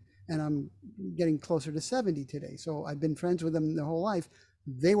 20, and I'm getting closer to 70 today. So I've been friends with them their whole life.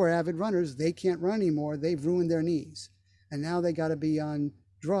 They were avid runners. They can't run anymore. They've ruined their knees. And now they got to be on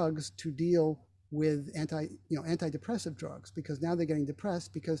drugs to deal with antidepressive drugs, because now they're getting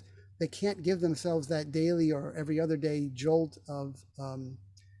depressed because they can't give themselves that daily or every other day jolt of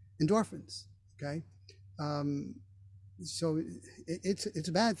endorphins. Okay. So it's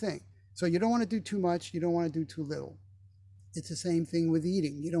a bad thing. So you don't want to do too much. You don't want to do too little. It's the same thing with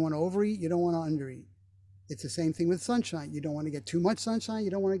eating. You don't want to overeat. You don't want to undereat. It's the same thing with sunshine. You don't want to get too much sunshine.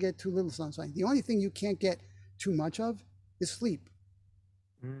 You don't want to get too little sunshine. The only thing you can't get too much of is sleep.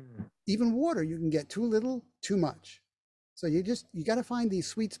 Even water, you can get too little, too much. So you got to find these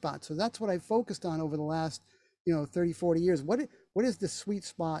sweet spots. So that's what I focused on over the last, 30, 40 years. What is the sweet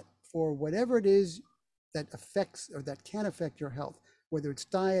spot for whatever it is that affects or that can affect your health, whether it's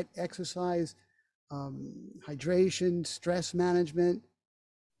diet, exercise, hydration, stress management.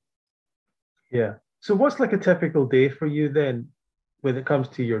 Yeah. So what's like a typical day for you then when it comes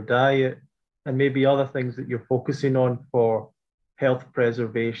to your diet and maybe other things that you're focusing on for health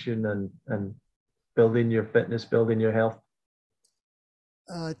preservation and building your fitness, building your health?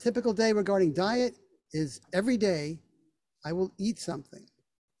 A typical day regarding diet is every day I will eat something.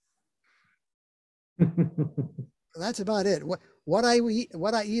 That's about it. What I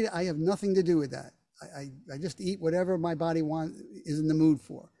eat, I have nothing to do with that. I just eat whatever my body is in the mood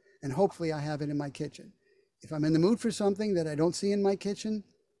for, and hopefully I have it in my kitchen. If I'm in the mood for something that I don't see in my kitchen,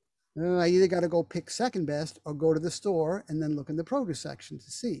 I either got to go pick second best or go to the store and then look in the produce section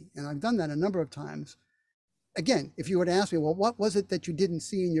to see. And I've done that a number of times. Again, if you were to ask me, well, what was it that you didn't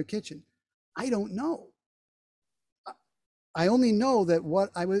see in your kitchen? I don't know. I only know that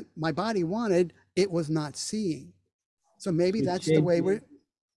what my body wanted it was not seeing. So maybe So that's the way we're.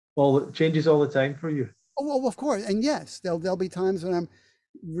 it changes all the time for you. Oh, well, of course, and yes, there'll be times when I'm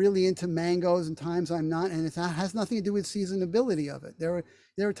really into mangoes and times I'm not, and it has nothing to do with seasonability of it. There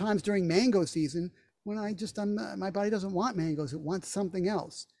are times during mango season when my body doesn't want mangoes; it wants something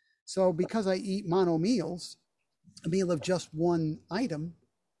else. So because I eat mono meals, a meal of just one item,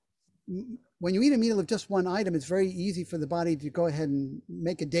 when you eat a meal of just one item, it's very easy for the body to go ahead and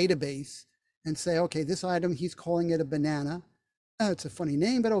make a database and say, okay, this item, he's calling it a banana. It's a funny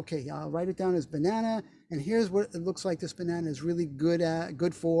name, but okay, I'll write it down as banana. And here's what it looks like this banana is really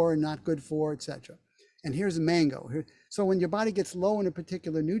good for and not good for, etc. And here's a mango. So when your body gets low in a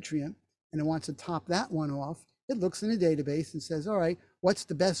particular nutrient and it wants to top that one off, it looks in a database and says, all right, what's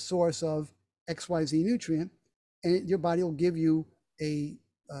the best source of XYZ nutrient? And your body will give you a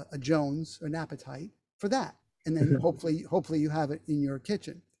Jones or an appetite for that. And then hopefully you have it in your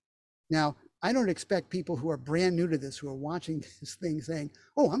kitchen. Now, I don't expect people who are brand new to this, who are watching this thing saying,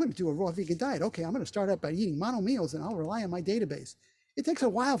 oh, I'm going to do a raw vegan diet. Okay, I'm going to start out by eating mono meals and I'll rely on my database. It takes a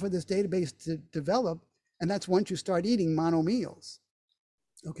while for this database to develop. And that's once you start eating mono meals.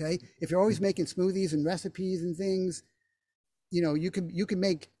 Okay, if you're always making smoothies and recipes and things, you can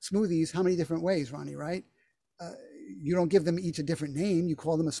make smoothies how many different ways, Ronnie, right? You don't give them each a different name. You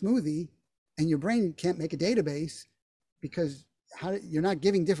call them a smoothie, and your brain can't make a database because you're not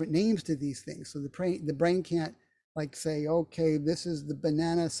giving different names to these things. So the brain can't like say, okay, this is the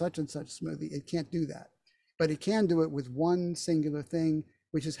banana such and such smoothie. It can't do that, but it can do it with one singular thing,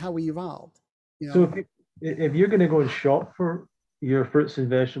 which is how we evolved. So if you're going to go and shop for your fruits and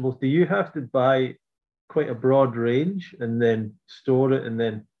vegetables, do you have to buy quite a broad range and then store it and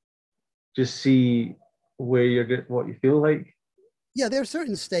then just see where you're getting what you feel like? Yeah, there are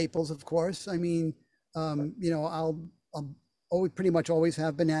certain staples, of course. I mean, I'll always pretty much always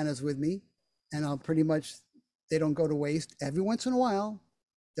have bananas with me, and they don't go to waste. Every once in a while,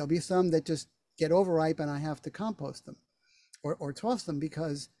 there'll be some that just get overripe and I have to compost them or toss them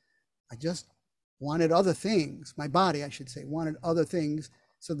because I just wanted other things. My body, I should say, wanted other things.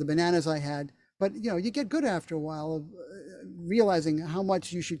 So the bananas I had, but you get good after a while of realizing how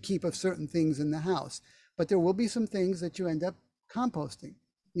much you should keep of certain things in the house. But there will be some things that you end up composting.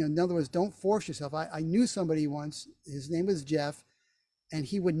 In other words, don't force yourself. I knew somebody once, his name was Jeff, and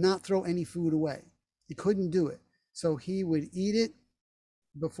he would not throw any food away. He couldn't do it. So he would eat it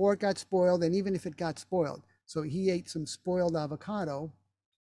before it got spoiled, and even if it got spoiled. So he ate some spoiled avocado.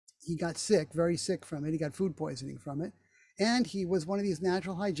 He got sick, very sick from it. He got food poisoning from it. And he was one of these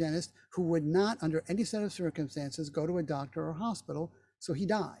natural hygienists who would not, under any set of circumstances, go to a doctor or hospital. So he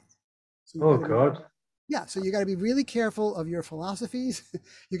died. Oh, God. Yeah, so you got to be really careful of your philosophies.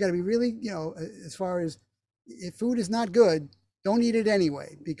 You got to be really, as far as if food is not good, don't eat it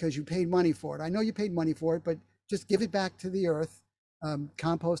anyway because you paid money for it. I know you paid money for it, but just give it back to the earth,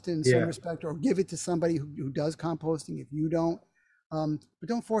 compost it in some respect, or give it to somebody who does composting if you don't. But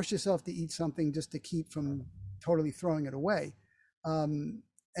don't force yourself to eat something just to keep from totally throwing it away. And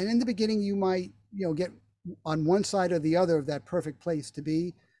in the beginning, you might, get on one side or the other of that perfect place to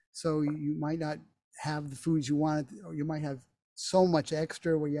be. So you might not have the foods you wanted, or you might have so much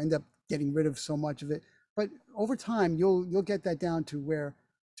extra where you end up getting rid of so much of it. But over time, you'll get that down to where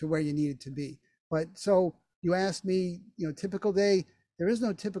you need it to be. But so you asked me, typical day. There is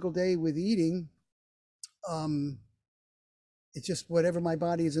no typical day with eating. It's just whatever my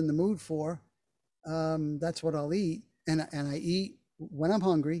body is in the mood for. That's what I'll eat, and I eat when I'm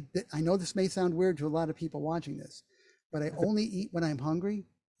hungry. I know this may sound weird to a lot of people watching this, but I only eat when I'm hungry.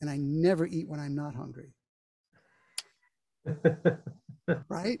 And I never eat when I'm not hungry.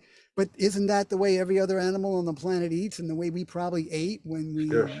 Right? But isn't that the way every other animal on the planet eats and the way we probably ate when we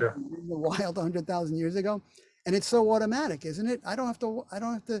were in the wild 100,000 years ago? And it's so automatic, isn't it? I don't have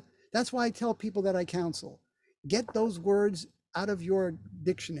to. That's why I tell people that I counsel. Get those words out of your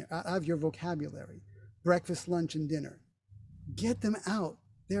dictionary, out of your vocabulary. Breakfast, lunch, and dinner. Get them out.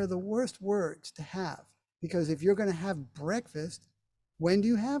 They're the worst words to have because if you're going to have breakfast, when do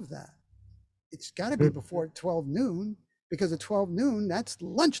you have that? It's got to be before 12 noon because at 12 noon, that's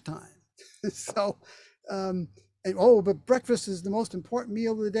lunchtime. So, but breakfast is the most important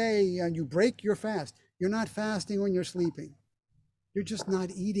meal of the day and you break your fast. You're not fasting when you're sleeping. You're just not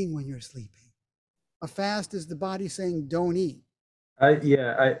eating when you're sleeping. A fast is the body saying, don't eat. It's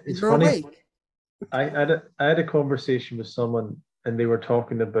you're funny. Awake. I had a conversation with someone and they were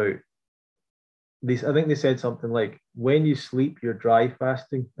talking about I think they said something like, when you sleep, you're dry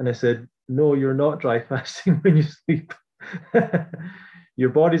fasting. And I said, no, you're not dry fasting when you sleep.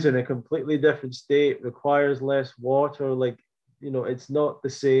 Your body's in a completely different state, requires less water. It's not the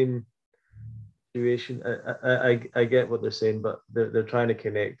same situation. I get what they're saying, but they're trying to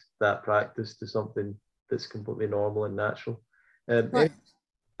connect that practice to something that's completely normal and natural. Right.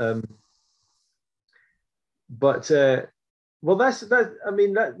 Um, but well, that. I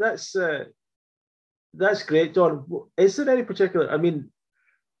mean, that's great, Don. Is there any particular? I mean,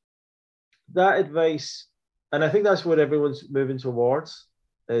 that advice, and I think that's what everyone's moving towards,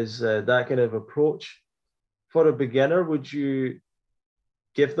 is that kind of approach. For a beginner, would you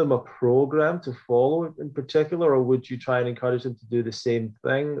give them a program to follow in particular, or would you try and encourage them to do the same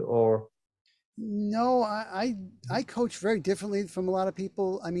thing? Or No, I coach very differently from a lot of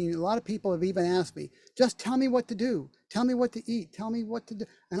people. I mean, a lot of people have even asked me, just tell me what to do, tell me what to eat, tell me what to do,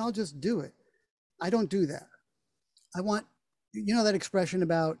 and I'll just do it. I don't do that. I want, you know, that expression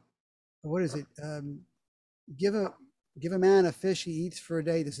about what is it? Give a give a man a fish he eats for a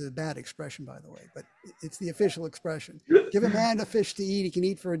day. This is a bad expression, by the way, but it's the official expression. Give a man a fish to eat, he can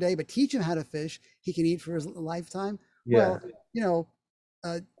eat for a day, but teach him how to fish, he can eat for his lifetime. yeah, Well, you know,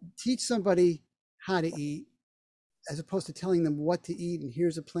 teach somebody how to eat as opposed to telling them what to eat and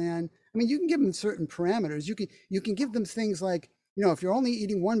here's a plan. I mean, you can give them certain parameters. You can give them things like, you know, if you're only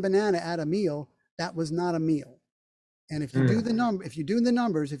eating one banana at a meal, that was not a meal. And if you do the if you do the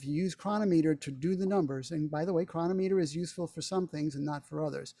numbers, if you use Chronometer to do the numbers, and by the way, Chronometer is useful for some things and not for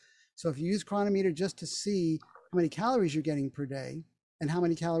others. So if you use Chronometer just to see how many calories you're getting per day and how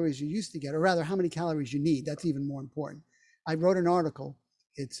many calories you used to get, or rather how many calories you need, that's even more important. I wrote an article.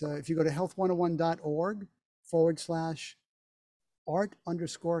 It's if you go to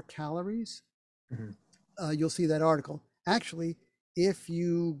health101.org/art_calories, you'll see that article. Actually, if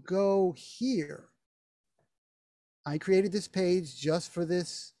you go here, I created this page just for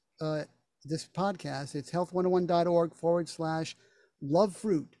this this podcast. It's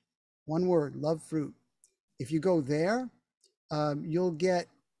health101.org/love-fruit. One word, love fruit. If you go there, you'll get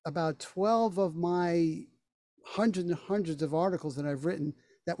about 12 of my hundreds and hundreds of articles that I've written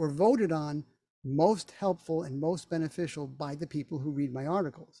that were voted on most helpful and most beneficial by the people who read my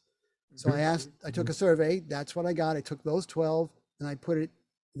articles. So I took a survey. That's what I got. I took those 12 and I put it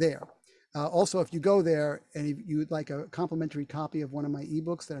there. Also, if you go there and if you'd like a complimentary copy of one of my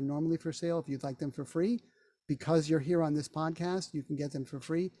ebooks that are normally for sale, if you'd like them for free, because you're here on this podcast, you can get them for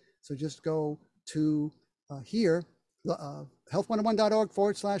free. So just go to here,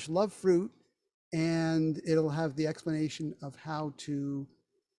 health101.org/love-fruit, and it'll have the explanation of how to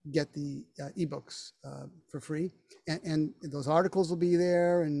get the ebooks for free. And those articles will be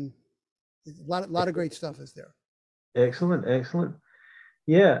there, and a lot of great stuff is there. Excellent, excellent.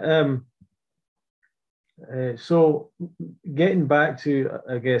 Yeah. So getting back to,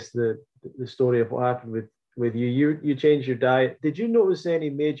 I guess, the story of what happened with you, you changed your diet. Did you notice any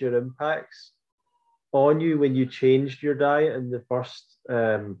major impacts on you when you changed your diet in the first,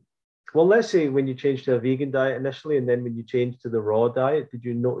 well, let's say when you changed to a vegan diet initially, and then when you changed to the raw diet, did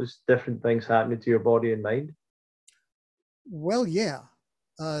you notice different things happening to your body and mind? Well, yeah,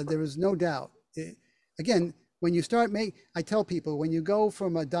 there was no doubt. Again, when you start I tell people, when you go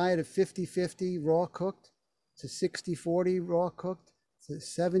from a diet of 50-50 raw cooked to 60-40 raw cooked to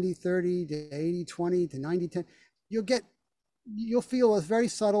 70-30 to 80-20 to 90-10, you'll feel a very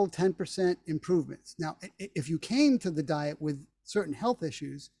subtle 10% improvements. Now, if you came to the diet with certain health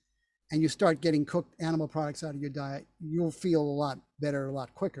issues and you start getting cooked animal products out of your diet, you'll feel a lot better a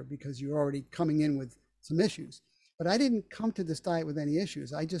lot quicker because you're already coming in with some issues. But I didn't come to this diet with any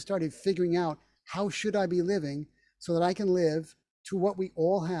issues. I just started figuring out how should I be living so that I can live to what we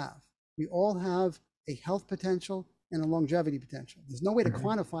all have. We all have a health potential and a longevity potential. There's no way to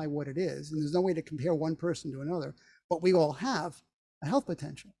quantify what it is, and there's no way to compare one person to another, but we all have a health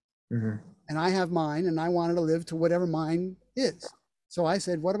potential. And I have mine, and I wanted to live to whatever mine is. So I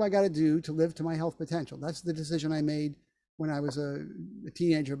said, what do I got to do to live to my health potential? That's the decision I made when I was a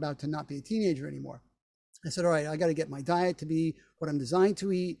teenager, about to not be a teenager anymore. I said, all right, I got to get my diet to be what I'm designed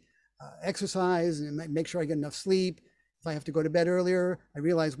to eat, exercise, and make sure I get enough sleep. If I have to go to bed earlier, I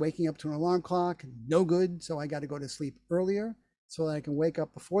realize waking up to an alarm clock, no good. So I got to go to sleep earlier so that I can wake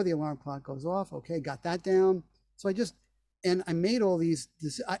up before the alarm clock goes off. Okay, got that down. So I made all these,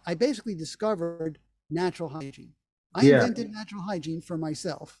 I basically discovered natural hygiene. I invented natural hygiene for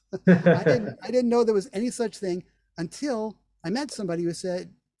myself. I didn't know there was any such thing until I met somebody who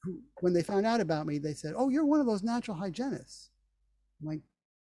said, when they found out about me, they said, oh, you're one of those natural hygienists. I'm like,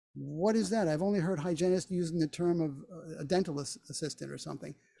 what is that? I've only heard hygienist using the term of a dental assistant or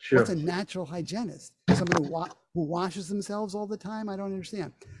something. Sure. What's a natural hygienist? Someone who washes themselves all the time? I don't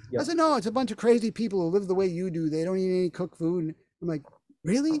understand. Yep. I said, no, it's a bunch of crazy people who live the way you do. They don't eat any cooked food. And I'm like,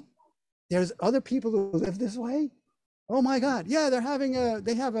 really? There's other people who live this way? Oh my God. Yeah,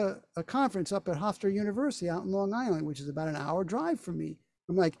 they have a conference up at Hofstra University out in Long Island, which is about an hour drive from me.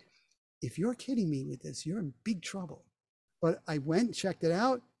 I'm like, if you're kidding me with this, you're in big trouble. But I went, checked it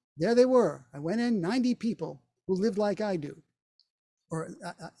out. There they were. I went in, 90 people who lived like I do. Or,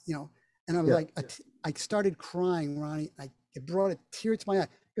 and I was like, I started crying, Ronnie. It brought a tear to my eye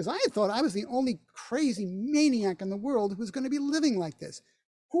because I had thought I was the only crazy maniac in the world who was going to be living like this.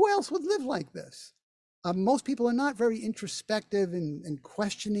 Who else would live like this? Most people are not very introspective and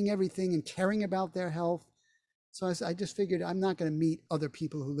questioning everything and caring about their health. So I just figured I'm not going to meet other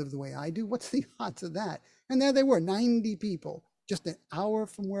people who live the way I do. What's the odds of that? And there they were, 90 people, just an hour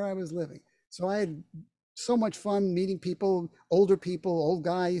from where I was living. So I had so much fun meeting people, older people, old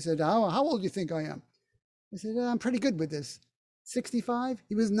guy. He said, how old do you think I am? I said, I'm pretty good with this. 65?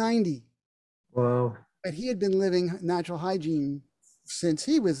 He was 90. Wow. But he had been living natural hygiene since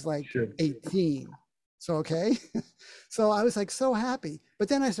he was like 18. So, okay. So I was like so happy. But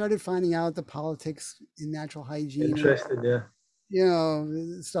then I started finding out the politics in natural hygiene. Interesting, yeah. You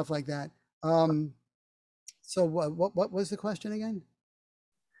know, stuff like that. So what was the question again?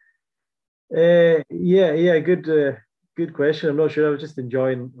 Good question. I'm not sure. I was just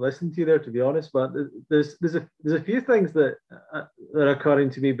enjoying listening to you there, to be honest. But there's a few things that are occurring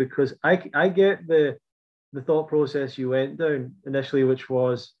to me because I get the thought process you went down initially, which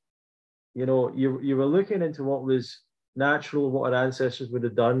was, you know, you were looking into what was natural, what our ancestors would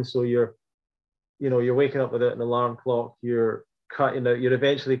have done. So you're waking up without an alarm clock. You're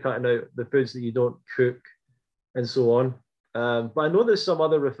eventually cutting out the foods that you don't cook, and so on. But I know there's some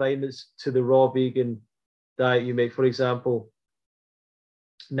other refinements to the raw vegan diet you make. For example,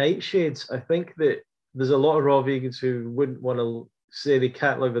 nightshades. I think that there's a lot of raw vegans who wouldn't want to say they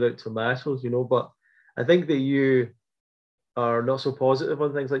can't live without tomatoes, but I think that you are not so positive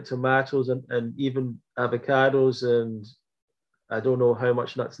on things like tomatoes and even avocados, and I don't know how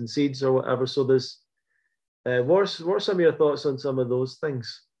much nuts and seeds or whatever. So there's what are some of your thoughts on some of those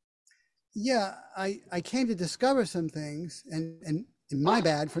things? Yeah, I came to discover some things, and my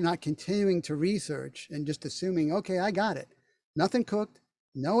bad for not continuing to research and just assuming, okay, I got it. Nothing cooked,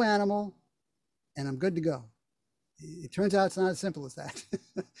 no animal, and I'm good to go. It turns out it's not as simple as that.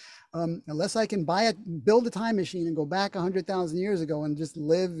 Unless I can build a time machine and go back 100,000 years ago and just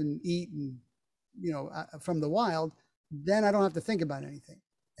live and eat and, from the wild, then I don't have to think about anything.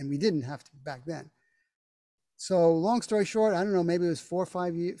 And we didn't have to back then. So long story short, I don't know, maybe it was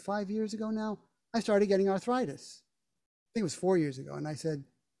 5 years ago now, I started getting arthritis. I think it was 4 years ago. And I said,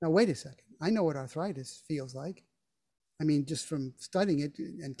 now, wait a second. I know what arthritis feels like. I mean, just from studying it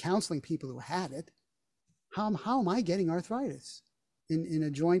and counseling people who had it, how am I getting arthritis in a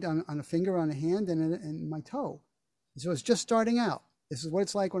joint on a finger, on a hand, and my toe? So it's just starting out. This is what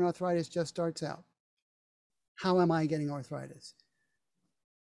it's like when arthritis just starts out. How am I getting arthritis?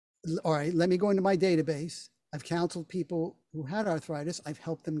 All right, let me go into my database. I've counseled people who had arthritis. I've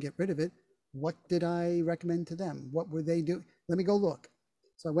helped them get rid of it. What did I recommend to them? What were they doing? Let me go look.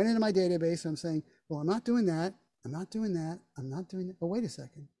 So I went into my database. And I'm saying, well, I'm not doing that. I'm not doing that. I'm not doing that. Oh, wait a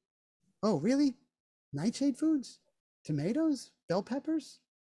second. Oh, really? Nightshade foods? Tomatoes? Bell peppers?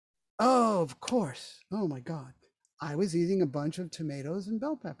 Oh, of course. Oh my God. I was eating a bunch of tomatoes and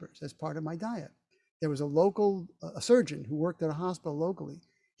bell peppers as part of my diet. There was a surgeon who worked at a hospital locally.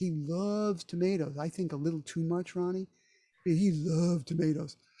 He loves tomatoes. I think a little too much, Ronnie. He loved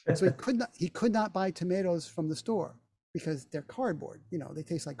tomatoes. So he could not buy tomatoes from the store because they're cardboard. They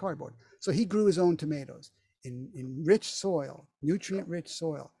taste like cardboard. So he grew his own tomatoes in rich soil, nutrient-rich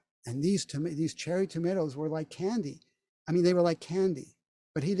soil. And these cherry tomatoes were like candy. I mean, they were like candy.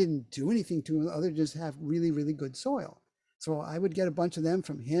 But he didn't do anything to them other than just have really, really good soil. So I would get a bunch of them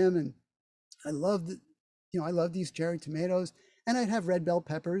from him, and I loved these cherry tomatoes, and I'd have red bell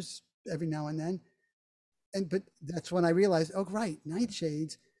peppers every now and then. But that's when I realized, oh, right,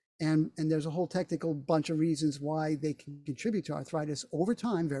 nightshades, and there's a whole technical bunch of reasons why they can contribute to arthritis over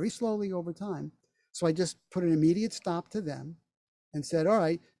time, very slowly over time. So I just put an immediate stop to them and said, all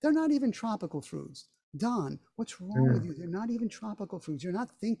right, they're not even tropical fruits. Don, what's wrong with you? They're not even tropical fruits. You're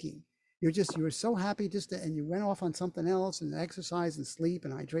not thinking. You were so happy and you went off on something else and exercise and sleep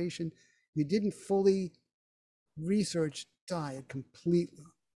and hydration. You didn't fully research diet completely.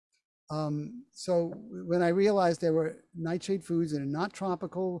 So when I realized there were nightshade foods that are not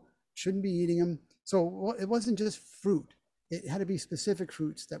tropical, shouldn't be eating them. So it wasn't just fruit. It had to be specific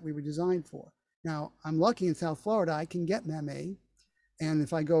fruits that we were designed for. Now, I'm lucky in South Florida, I can get mamey. And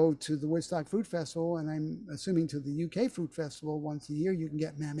if I go to the Woodstock Fruit Festival, and I'm assuming to the UK Fruit Festival once a year, you can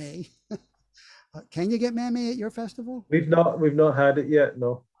get mamey. Can you get mamey at your festival? We've not had it yet,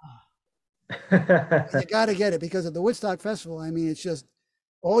 no. You got to get it because at the Woodstock Festival, I mean, it's just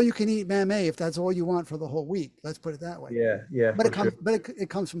all you can eat mamey if that's all you want for the whole week. Let's put it that way. Yeah, yeah, But for sure. it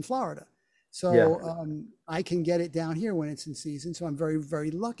comes from Florida, Yeah. so I can get it down here when it's in season. So I'm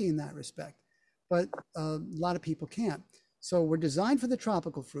very lucky in that respect. But a lot of people can't. So we're designed for the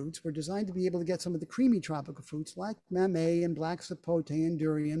tropical fruits. We're designed to be able to get some of the creamy tropical fruits like mamey and black sapote and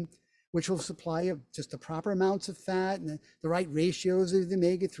durian, which will supply just the proper amounts of fat and the right ratios of the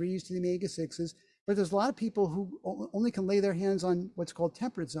omega-3s to the omega-6s. But there's a lot of people who only can lay their hands on what's called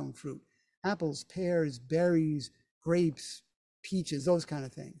temperate zone fruit, apples, pears, berries, grapes, peaches, those kind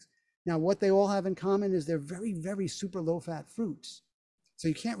of things. Now, what they all have in common is they're very super low fat fruits. So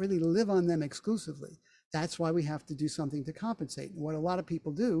you can't really live on them exclusively. That's why we have to do something to compensate. And what a lot of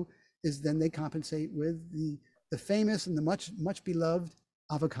people do is then they compensate with the famous and the much beloved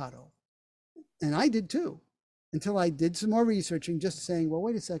avocado. And I did too, until I did some more researching, just saying, well,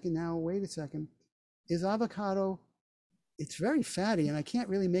 wait a second now, wait a second. Is avocado, it's very fatty and I can't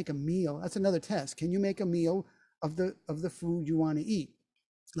really make a meal. That's another test. Can you make a meal of the food you want to eat?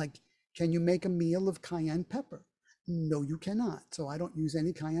 Like, can you make a meal of cayenne pepper? No, you cannot. So I don't use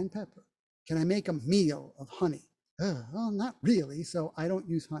any cayenne pepper. Can I make a meal of honey? Well, not really. So I don't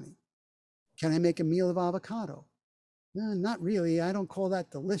use honey. Can I make a meal of avocado? Not really. I don't call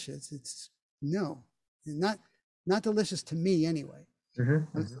that delicious. It's no, not delicious to me anyway.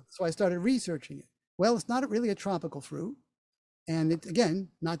 So I started researching it. Well, it's not really a tropical fruit. And it's, again,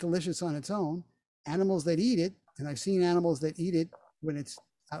 not delicious on its own. Animals that eat it, and I've seen animals that eat it when it's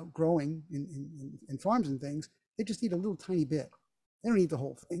out growing in farms and things, they just eat a little tiny bit. They don't eat the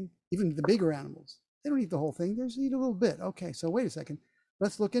whole thing. Even the bigger animals, they don't eat the whole thing. They just eat a little bit. Okay, so wait a second.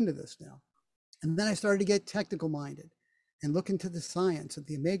 Let's look into this now. And then I started to get technical minded and look into the science of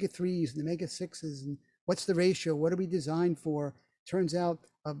the omega-3s and the omega-6s and what's the ratio? What are we designed for? Turns out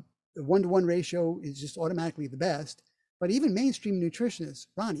a 1-to-1 ratio is just automatically the best. But even mainstream nutritionists,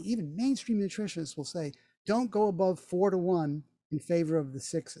 Ronnie, even mainstream nutritionists will say, don't go above 4-to-1 in favor of the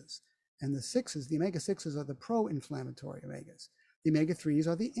 6s. And the 6s, the omega-6s are the pro-inflammatory omegas. The omega-3s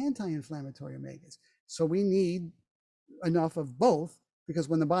are the anti-inflammatory omegas. So we need enough of both because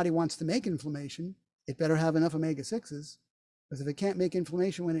when the body wants to make inflammation, it better have enough omega-6s because if it can't make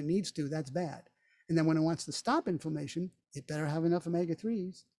inflammation when it needs to, that's bad. And then when it wants to stop inflammation, it better have enough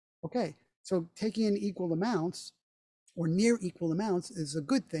omega-3s. Okay, so taking in equal amounts or near equal amounts is a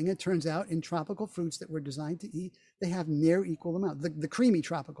good thing. It turns out in tropical fruits that we're designed to eat, they have near equal amounts. The creamy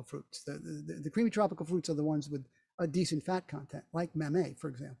tropical fruits, the creamy tropical fruits are the ones with a decent fat content, like mamey, for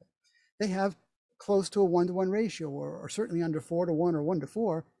example. They have close to a 1-to-1 ratio or certainly under 4-to-1 or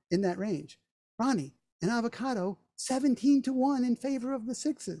 1-to-4 in that range. Ronnie, an avocado, 17-to-1 in favor of the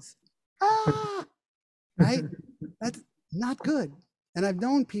 6s. Right? That's not good. And I've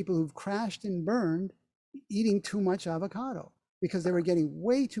known people who've crashed and burned eating too much avocado because they were getting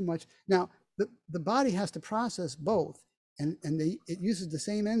way too much. Now, the body has to process both, and it uses the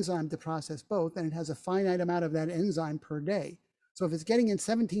same enzyme to process both, and it has a finite amount of that enzyme per day. So if it's getting in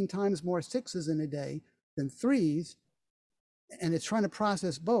 17 times more 6s in a day than 3s, and it's trying to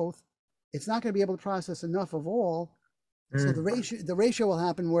process both, it's not going to be able to process enough of all. So the ratio will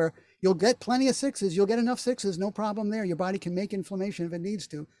happen where you'll get plenty of 6s, you'll get enough 6s, no problem there. Your body can make inflammation if it needs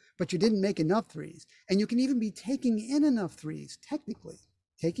to, but you didn't make enough 3s. And you can even be taking in enough 3s, technically,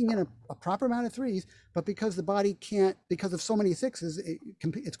 taking in a proper amount of 3s, but because the body can't, because of so many 6s,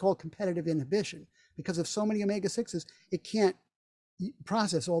 it's called competitive inhibition. Because of so many omega-6s, it can't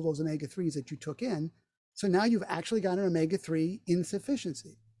process all those omega-3s that you took in. So now you've actually got an omega-3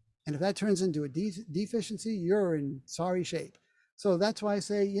 insufficiency. And if that turns into a deficiency, you're in sorry shape. So that's why I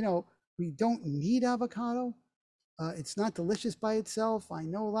say, we don't need avocado. It's not delicious by itself. I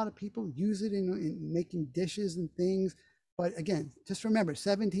know a lot of people use it in making dishes and things. But again, just remember,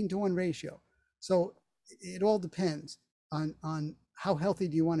 17-to-1 ratio. So it all depends on how healthy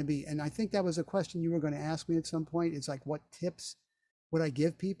do you want to be. And I think that was a question you were going to ask me at some point. It's like, what tips would I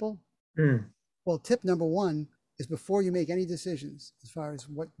give people? Well, tip number 1 is before you make any decisions as far as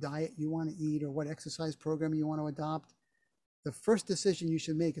what diet you want to eat or what exercise program you want to adopt, the first decision you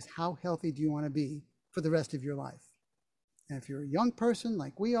should make is how healthy do you want to be for the rest of your life? And if you're a young person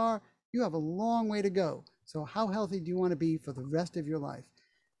like we are, you have a long way to go. So how healthy do you want to be for the rest of your life?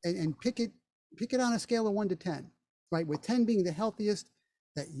 And pick it on a scale of 1 to 10, right? With 10 being the healthiest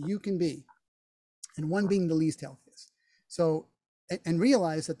that you can be and 1 being the least healthiest. So, and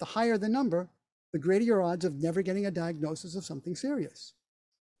realize that the higher the number, the greater your odds of never getting a diagnosis of something serious.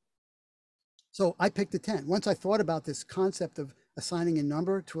 So I picked a 10. Once I thought about this concept of assigning a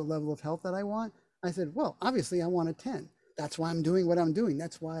number to a level of health that I want, I said, well, obviously I want a 10. That's why I'm doing what I'm doing.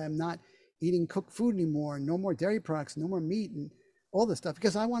 That's why I'm not eating cooked food anymore, no more dairy products, no more meat, and all this stuff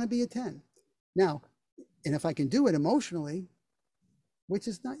because I want to be a 10. Now, and if I can do it emotionally, which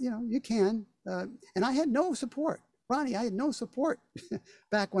is not, you can. And I had no support. Ronnie, I had no support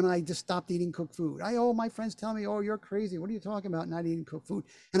back when I just stopped eating cooked food. All my friends tell me, oh, you're crazy. What are you talking about not eating cooked food?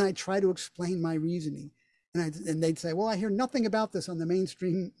 And I try to explain my reasoning. And they'd say, well, I hear nothing about this on the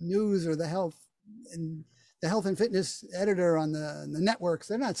mainstream news or the health and fitness editor on the networks.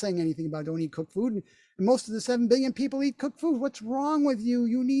 They're not saying anything about don't eat cooked food. And most of the 7 billion people eat cooked food. What's wrong with you?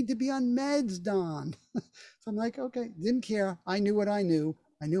 You need to be on meds, Don. So I'm like, okay, didn't care. I knew what I knew.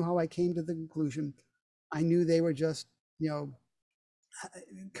 I knew how I came to the conclusion. I knew they were just,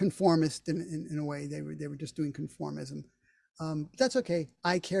 conformist in a way. They were just doing conformism. That's okay.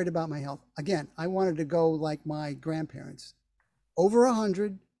 I cared about my health. Again, I wanted to go like my grandparents, over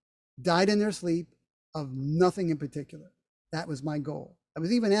 100, died in their sleep of nothing in particular. That was my goal. I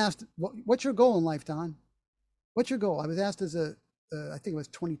was even asked, what's your goal in life, Don? What's your goal? I was asked as I think it was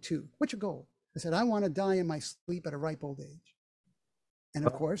 22. What's your goal? I said, I want to die in my sleep at a ripe old age. And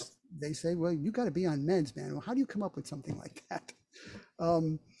of course, they say, well, you got to be on meds, man. Well, how do you come up with something like that?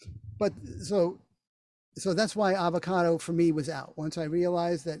 But so that's why avocado for me was out. Once I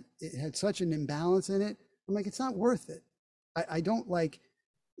realized that it had such an imbalance in it, I'm like, it's not worth it. I don't like,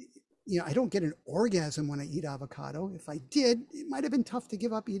 I don't get an orgasm when I eat avocado. If I did, it might have been tough to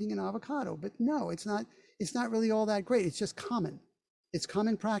give up eating an avocado, but no, it's not really all that great. It's just common. It's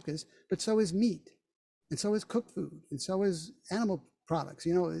common practice, but so is meat, and so is cooked food, and so is animal products.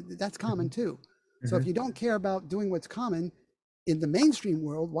 That's common too. Mm-hmm. So if you don't care about doing what's common in the mainstream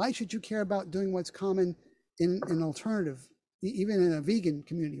world, why should you care about doing what's common in an alternative, even in a vegan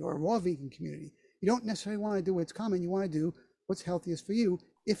community or a raw vegan community? You don't necessarily want to do what's common. You want to do what's healthiest for you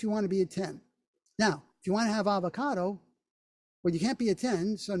if you want to be a 10. Now, if you want to have avocado, well, you can't be a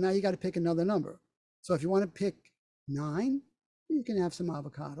 10, so now you got to pick another number. So if you want to pick 9, you can have some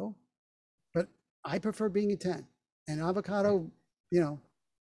avocado, but I prefer being a 10. And avocado,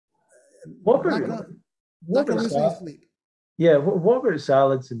 what about sleep? Yeah, what about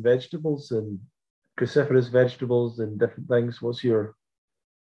salads and vegetables and cruciferous vegetables and different things? What's your...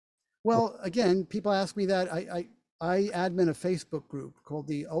 Well, again, people ask me that. I admin a Facebook group called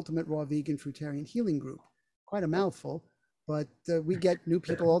the Ultimate Raw Vegan Fruitarian Healing Group. Quite a mouthful, but we get new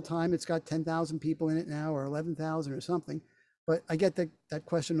people all the time. It's got 10,000 people in it now, or 11,000 or something. But I get that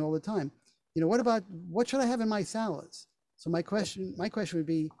question all the time. What should I have in my salads? So my question would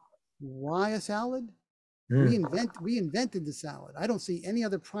be, why a salad? We invented the salad. I don't see any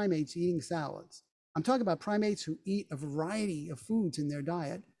other primates eating salads. I'm talking about primates who eat a variety of foods in their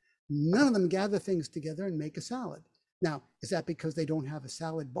diet. None of them gather things together and make a salad. Now, is that because they don't have a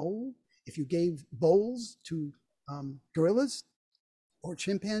salad bowl? If you gave bowls to gorillas or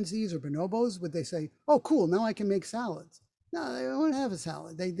chimpanzees or bonobos, would they say, oh, cool, now I can make salads? No, they don't have a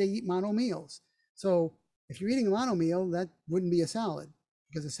salad. They eat mono meals. So if you're eating a mono meal, that wouldn't be a salad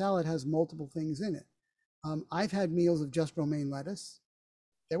because a salad has multiple things in it. I've had meals of just romaine lettuce.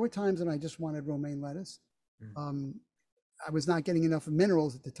 There were times when I just wanted romaine lettuce. I was not getting enough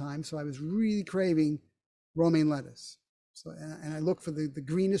minerals at the time, so I was really craving romaine lettuce. So, and I looked for the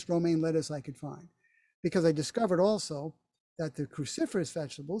greenest romaine lettuce I could find, because I discovered also that the cruciferous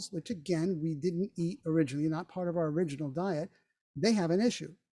vegetables, which again, we didn't eat originally, not part of our original diet, they have an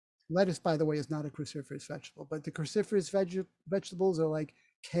issue. Lettuce, by the way, is not a cruciferous vegetable, but the cruciferous vegetables are like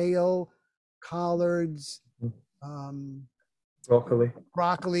kale, collards,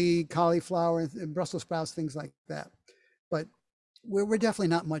 broccoli, cauliflower, and Brussels sprouts, things like that. But we're definitely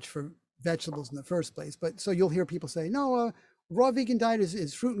not much for vegetables in the first place. But so you'll hear people say, no, raw vegan diet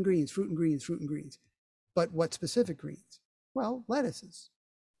is fruit and greens, fruit and greens, fruit and greens. But what specific greens? Well, lettuces,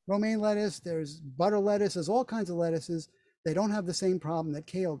 romaine lettuce, there's butter lettuce, there's all kinds of lettuces. They don't have the same problem that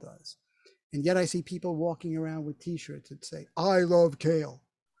kale does. And yet I see people walking around with t-shirts that say, I love kale.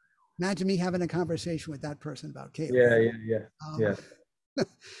 Imagine me having a conversation with that person about kale. Yeah.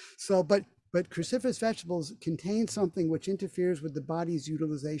 So, but cruciferous vegetables contain something which interferes with the body's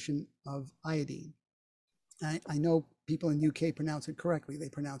utilization of iodine. I know people in the UK pronounce it correctly. They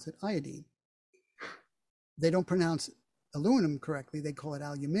pronounce it iodine. They don't pronounce aluminum correctly. They call it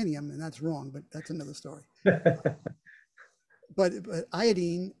aluminium, and that's wrong, but that's another story. But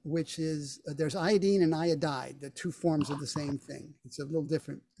iodine, which is, there's iodine and iodide, the two forms of the same thing. It's a little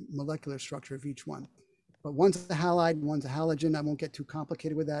different molecular structure of each one. But one's a halide, one's a halogen. I won't get too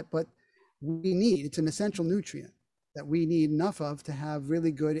complicated with that, but it's an essential nutrient that we need enough of to have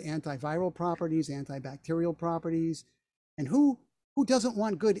really good antiviral properties, antibacterial properties. And who doesn't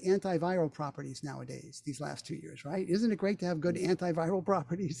want good antiviral properties nowadays, these last 2 years, right? Isn't it great to have good antiviral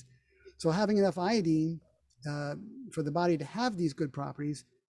properties? So having enough iodine for the body to have these good properties,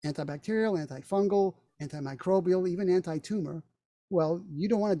 antibacterial, antifungal, antimicrobial, even anti-tumor, well, you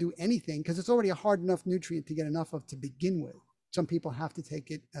don't want to do anything because it's already a hard enough nutrient to get enough of to begin with. Some people have to take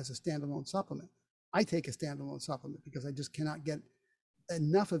it as a standalone supplement. I take a standalone supplement because I just cannot get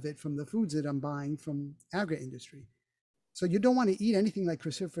enough of it from the foods that I'm buying from agri-industry. So you don't want to eat anything like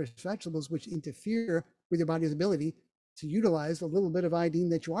cruciferous vegetables, which interfere with your body's ability to utilize a little bit of iodine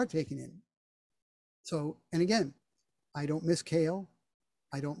that you are taking in. So, and again, I don't miss kale.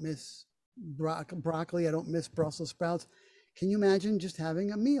 I don't miss broccoli. I don't miss Brussels sprouts. Can you imagine just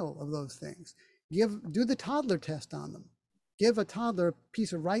having a meal of those things? Do the toddler test on them. Give a toddler a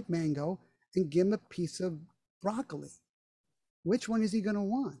piece of ripe mango and give him a piece of broccoli. Which one is he going to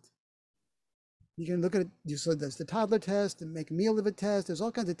want? You can look at it. So there's the toddler test and make a meal of a test. There's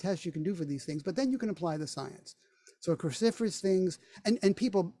all kinds of tests you can do for these things, but then you can apply the science. So cruciferous things, and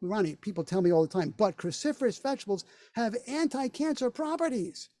people, Ronnie, people tell me all the time, but cruciferous vegetables have anti-cancer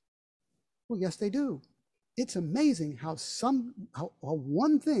properties. Well, yes, they do. It's amazing how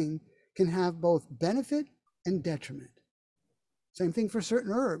one thing can have both benefit and detriment. Same thing for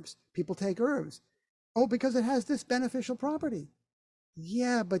certain herbs. People take herbs. Oh, because it has this beneficial property.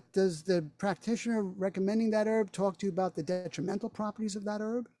 Yeah, but does the practitioner recommending that herb talk to you about the detrimental properties of that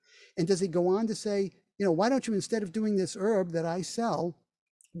herb? And does he go on to say, why don't you, instead of doing this herb that I sell,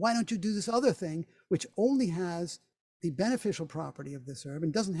 why don't you do this other thing, which only has the beneficial property of this herb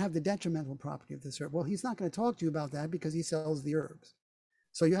and doesn't have the detrimental property of this herb? Well, he's not going to talk to you about that because he sells the herbs.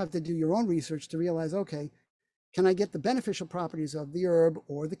 So you have to do your own research to realize, okay, can I get the beneficial properties of the herb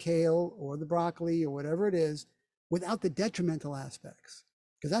or the kale or the broccoli or whatever it is without the detrimental aspects?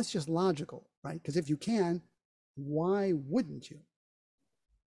 Because that's just logical, right? Because if you can, why wouldn't you?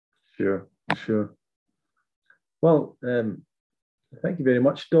 Sure. Well, thank you very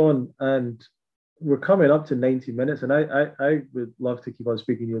much, Don. And we're coming up to 90 minutes, and I would love to keep on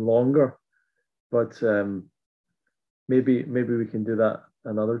speaking to you longer, but maybe we can do that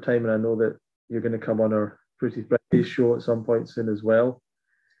another time. And I know that you're going to come on our Fruity Friday show at some point soon as well.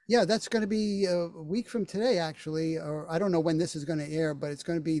 Yeah, that's going to be a week from today, actually, or I don't know when this is going to air, but it's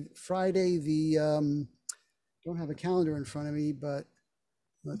going to be Friday. Don't have a calendar in front of me, but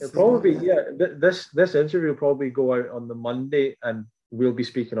it'll probably be, yeah. This interview will probably go out on the Monday, and we'll be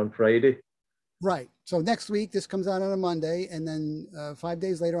speaking on Friday. Right. So next week, this comes out on a Monday, and then 5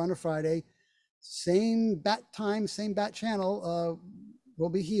 days later on a Friday, same bat time, same bat channel, we'll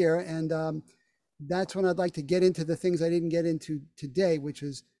be here, and that's when I'd like to get into the things I didn't get into today, which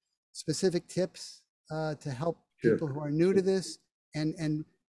is specific tips to help people who are new to this, and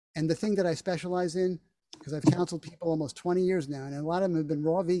the thing that I specialize in, because I've counseled people almost 20 years now, and a lot of them have been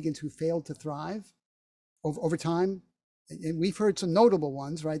raw vegans who failed to thrive over time. And we've heard some notable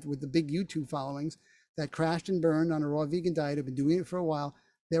ones, right, with the big YouTube followings that crashed and burned on a raw vegan diet, have been doing it for a while.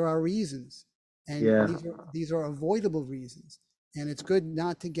 There are reasons, and these are avoidable reasons. And it's good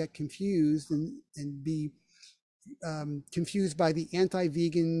not to get confused and be confused by the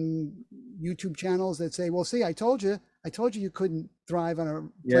anti-vegan YouTube channels that say, well, see, I told you you couldn't thrive on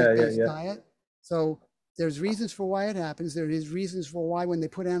a plant-based diet. So there's reasons for why it happens. There is reasons for why when they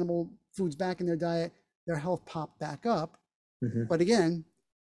put animal foods back in their diet, their health popped back up. Mm-hmm. But again,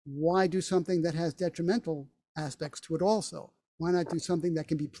 why do something that has detrimental aspects to it also? Why not do something that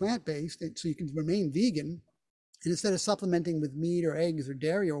can be plant-based so you can remain vegan? And instead of supplementing with meat or eggs or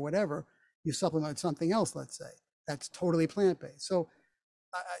dairy or whatever, you supplement something else, let's say, that's totally plant-based. So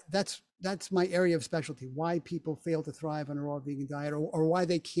that's my area of specialty, why people fail to thrive on a raw vegan diet, or why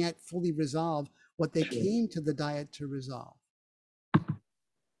they can't fully resolve what they came to the diet to resolve.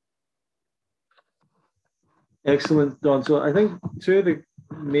 Excellent, Don. So I think two of the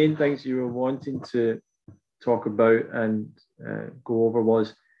main things you were wanting to talk about and go over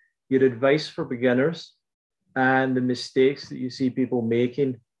was your advice for beginners and the mistakes that you see people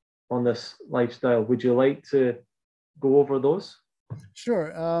making on this lifestyle. Would you like to go over those?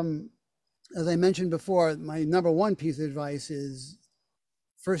 Sure. As I mentioned before, my number one piece of advice is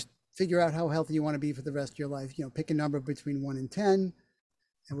first figure out how healthy you want to be for the rest of your life. Pick a number between 1 and 10,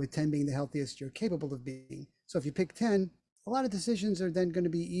 and with 10 being the healthiest you're capable of being. So if you pick 10, a lot of decisions are then going to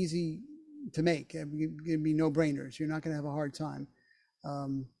be easy to make. It's going to be no-brainers. You're not going to have a hard time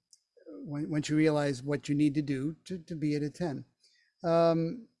once you realize what you need to do to be at a 10.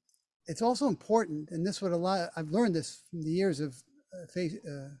 It's also important, and I've learned this from the years of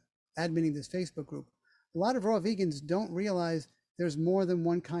adminning this Facebook group. A lot of raw vegans don't realize there's more than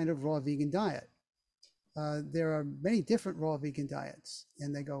one kind of raw vegan diet. There are many different raw vegan diets,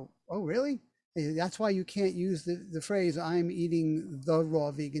 and they go, oh, really? That's why you can't use the phrase, I'm eating the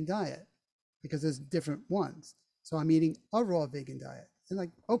raw vegan diet. because there's different ones. So I'm eating a raw vegan diet. And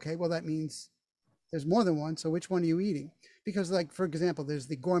like, okay, well, that means there's more than one. So which one are you eating? Because like, for example, there's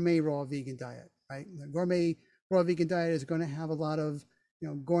the gourmet raw vegan diet, right? The gourmet raw vegan diet is going to have a lot of,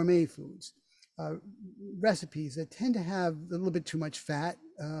 gourmet foods, recipes that tend to have a little bit too much fat,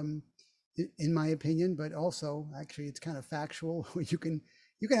 in my opinion, but also actually it's kind of factual. You can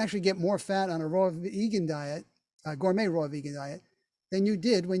actually get more fat on a raw vegan diet, gourmet raw vegan diet, than you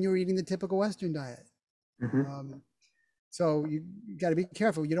did when you were eating the typical Western diet. Mm-hmm. So you got to be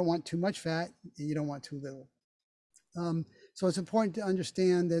careful. You don't want too much fat, and you don't want too little. So it's important to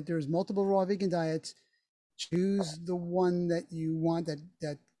understand that there's multiple raw vegan diets. Choose the one that you want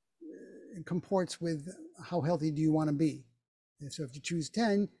that comports with how healthy do you want to be. And so if you choose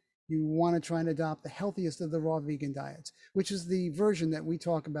 10, you want to try and adopt the healthiest of the raw vegan diets, which is the version that we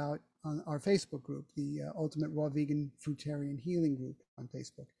talk about on our Facebook group, the Ultimate Raw Vegan Fruitarian Healing Group on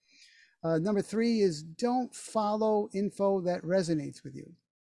Facebook. Number 3 is don't follow info that resonates with you.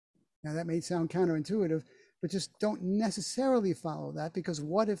 Now that may sound counterintuitive, but just don't necessarily follow that, because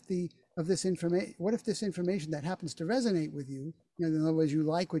what if this information that happens to resonate with you, in other words, you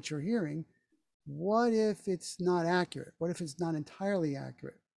like what you're hearing, what if it's not accurate? What if it's not entirely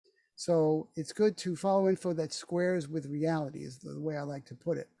accurate? So it's good to follow info that squares with reality, is the way I like to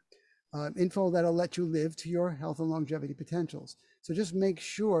put it. Info that'll let you live to your health and longevity potentials. So just make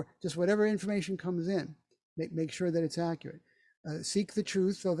sure, just whatever information comes in, make sure that it's accurate. Seek the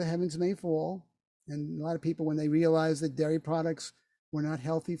truth, though the heavens may fall. And a lot of people, when they realize that dairy products were not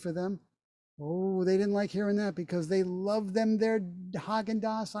healthy for them, they didn't like hearing that, because they love them, their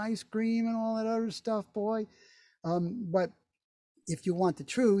Haagen-Dazs ice cream and all that other stuff, boy. But if you want the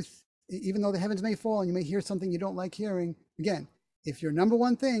truth, even though the heavens may fall and you may hear something you don't like hearing, again, if your number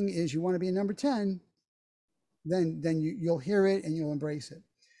one thing is you want to be a number 10, then you'll hear it and you'll embrace it.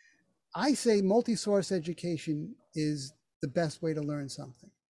 I say multi-source education is the best way to learn something.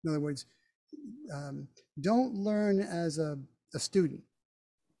 In other words, don't learn as a student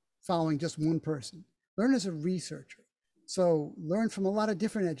following just one person. Learn as a researcher. So learn from a lot of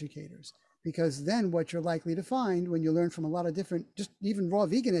different educators, because then what you're likely to find when you learn from a lot of different, just even raw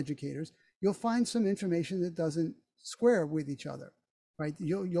vegan educators, you'll find some information that doesn't square with each other, right?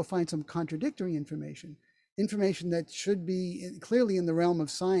 You'll find some contradictory information that should be clearly in the realm of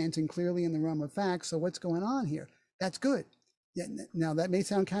science and clearly in the realm of facts. So what's going on here? That's good. Yeah, now that may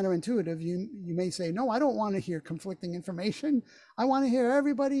sound counterintuitive. You may say, no, I don't want to hear conflicting information. I want to hear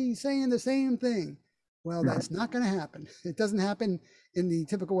everybody saying the same thing. Well, that's not going to happen. It doesn't happen in the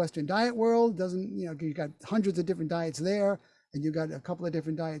typical Western diet world. You got hundreds of different diets there, and you got a couple of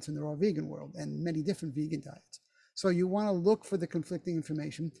different diets in the raw vegan world and many different vegan diets. So you want to look for the conflicting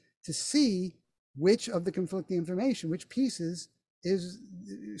information to see which of the conflicting information, which pieces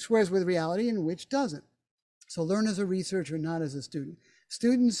squares with reality and which doesn't. So learn as a researcher, not as a student.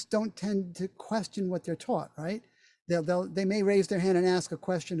 Students don't tend to question what they're taught, right? They may raise their hand and ask a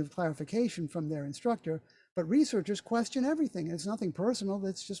question of clarification from their instructor, but researchers question everything. It's nothing personal.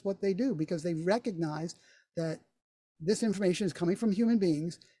 That's just what they do, because they recognize that this information is coming from human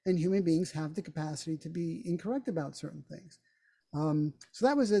beings, and human beings have the capacity to be incorrect about certain things. So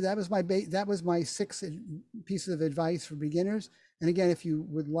that was it. That was my 6 pieces of advice for beginners. And again, if you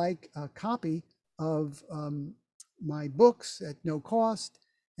would like a copy of my books at no cost,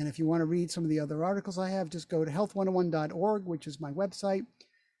 and if you want to read some of the other articles I have, just go to health101.org, which is my website,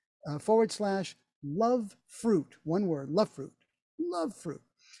 /love fruit, one word, love fruit.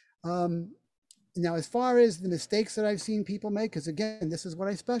 Now, as far as the mistakes that I've seen people make, because again, this is what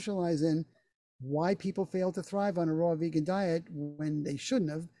I specialize in, why people fail to thrive on a raw vegan diet when they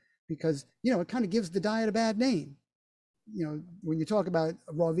shouldn't have, because, it kind of gives the diet a bad name. When you talk about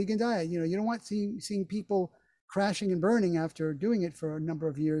a raw vegan diet, you don't want seeing people crashing and burning after doing it for a number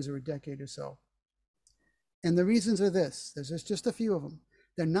of years or a decade or so. And the reasons are this. There's just a few of them.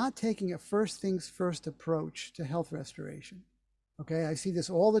 They're not taking a first things first approach to health restoration. Okay, I see this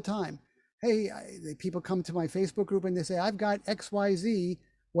all the time. Hey, people come to my Facebook group and they say, I've got XYZ,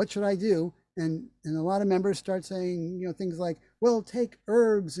 what should I do? And a lot of members start saying, things like, well, take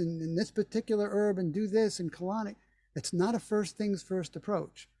herbs and this particular herb and do this and colonic. It's not a first things first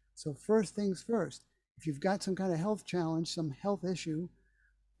approach. So first things first. If you've got some kind of health challenge, some health issue,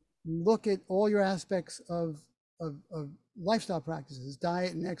 look at all your aspects of lifestyle practices,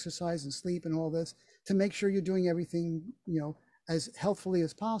 diet and exercise and sleep and all this, to make sure you're doing everything, as healthfully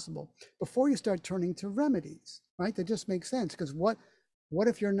as possible before you start turning to remedies, right? That just makes sense, because what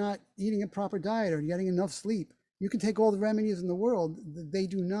if you're not eating a proper diet or getting enough sleep? You can take all the remedies in the world, they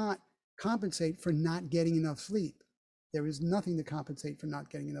do not compensate for not getting enough sleep. There is nothing to compensate for not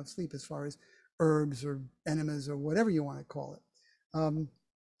getting enough sleep as far as herbs or enemas or whatever you want to call it.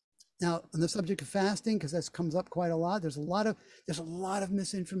 Now, on the subject of fasting, because that comes up quite a lot, there's a lot of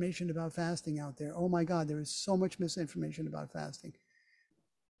misinformation about fasting out there. Oh my God, there is so much misinformation about fasting.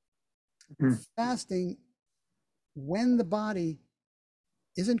 Fasting, when the body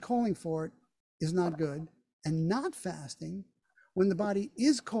isn't calling for it, is not good. And not fasting, when the body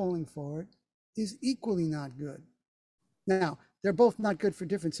is calling for it, is equally not good. Now, they're both not good for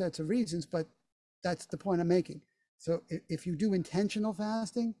different sets of reasons, but that's the point I'm making. So if you do intentional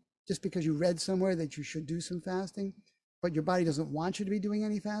fasting, just because you read somewhere that you should do some fasting, but your body doesn't want you to be doing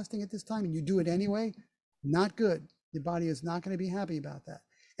any fasting at this time, and you do it anyway, not good. Your body is not going to be happy about that.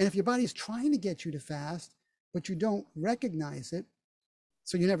 And if your body is trying to get you to fast, but you don't recognize it,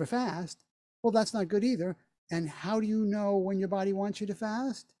 so you never fast, well, that's not good either. And how do you know when your body wants you to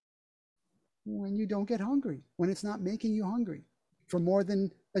fast? When you don't get hungry, when it's not making you hungry for more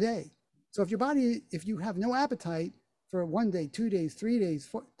than a day. So if you have no appetite for 1 day, 2 days, 3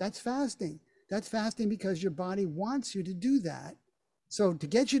 days, that's fasting. That's fasting because your body wants you to do that. So to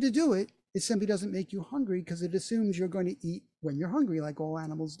get you to do it, it simply doesn't make you hungry because it assumes you're going to eat when you're hungry, like all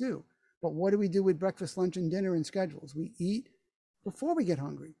animals do. But what do we do with breakfast, lunch, and dinner and schedules? We eat before we get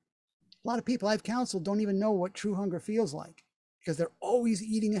hungry. A lot of people I've counseled don't even know what true hunger feels like because they're always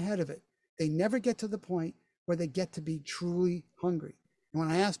eating ahead of it. They never get to the point where they get to be truly hungry. And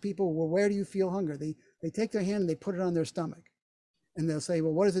when I ask people, well, where do you feel hunger? They take their hand and they put it on their stomach. And they'll say,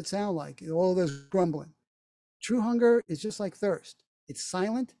 well, what does it sound like? Oh, there's grumbling. True hunger is just like thirst. It's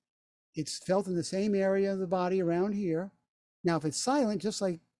silent. It's felt in the same area of the body around here. Now, if it's silent, just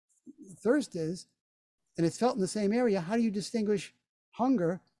like thirst is, and it's felt in the same area, how do you distinguish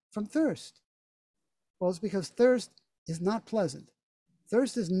hunger from thirst? Well, it's because thirst is not pleasant.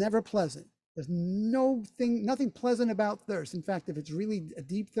 Thirst is never pleasant. There's nothing pleasant about thirst. In fact, if it's really a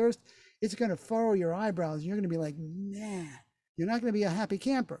deep thirst, it's going to furrow your eyebrows. You're going to be like, nah, you're not going to be a happy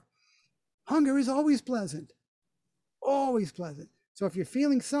camper. Hunger is always pleasant, always pleasant. So if you're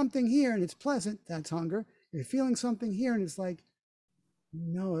feeling something here and it's pleasant, that's hunger. If you're feeling something here and it's like,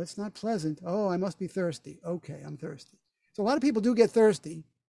 no, it's not pleasant. Oh, I must be thirsty. Okay, I'm thirsty. So a lot of people do get thirsty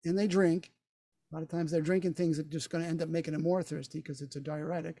and they drink. A lot of times they're drinking things that are just going to end up making them more thirsty because it's a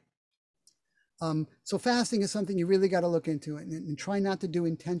diuretic. So fasting is something you really got to look into and try not to do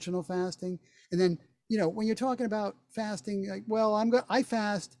intentional fasting. And then, when you're talking about fasting, like, well, I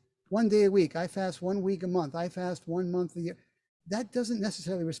fast 1 day a week. I fast 1 week a month. I fast 1 month a year. That doesn't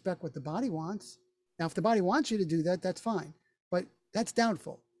necessarily respect what the body wants. Now, if the body wants you to do that, that's fine. But that's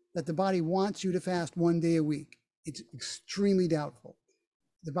doubtful that the body wants you to fast 1 day a week. It's extremely doubtful.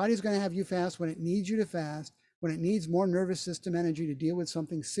 The body is going to have you fast when it needs you to fast, when it needs more nervous system energy to deal with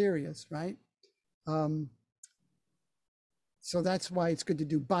something serious, right? So that's why it's good to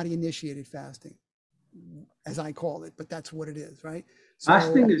do body-initiated fasting, as I call it, but that's what it is, right? So,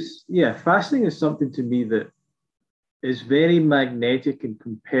 fasting is something to me that is very magnetic and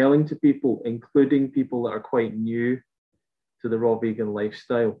compelling to people, including people that are quite new to the raw vegan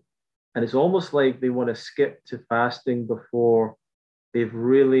lifestyle. And it's almost like they want to skip to fasting before they've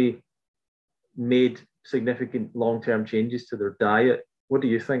really made significant long-term changes to their diet. What do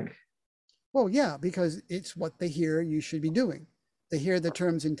you think? Well, yeah, because it's what they hear you should be doing. They hear the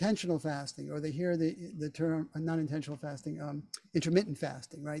terms intentional fasting, or they hear the term non-intentional fasting, intermittent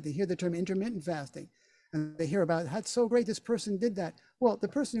fasting, right? They hear the term intermittent fasting, and they hear about, that's so great, this person did that. Well, the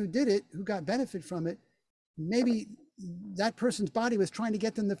person who did it, who got benefit from it, maybe that person's body was trying to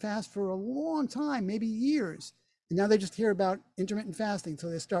get them to fast for a long time, maybe years. And now they just hear about intermittent fasting, so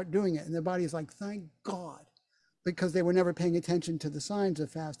they start doing it, and their body is like, thank God, because they were never paying attention to the signs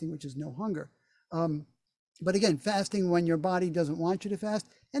of fasting, which is no hunger. But again, fasting when your body doesn't want you to fast.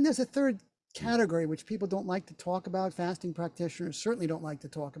 And there's a third category, which people don't like to talk about. Fasting practitioners certainly don't like to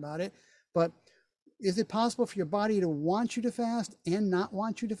talk about it. But is it possible for your body to want you to fast and not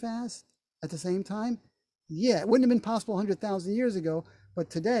want you to fast at the same time? Yeah, it wouldn't have been possible 100,000 years ago.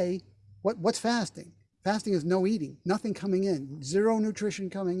 But today, what's fasting? Fasting is no eating, nothing coming in, zero nutrition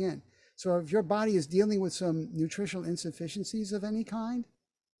coming in. So if your body is dealing with some nutritional insufficiencies of any kind,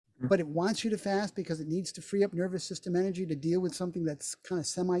 but it wants you to fast because it needs to free up nervous system energy to deal with something that's kind of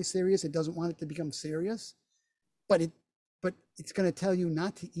semi-serious, it doesn't want it to become serious, but it's going to tell you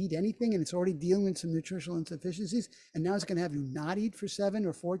not to eat anything, and it's already dealing with some nutritional insufficiencies, and now it's going to have you not eat for 7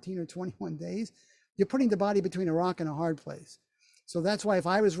 or 14 or 21 days. You're putting the body between a rock and a hard place. So that's why if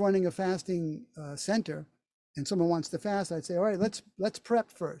I was running a fasting center and someone wants to fast, I'd say, all right, let's prep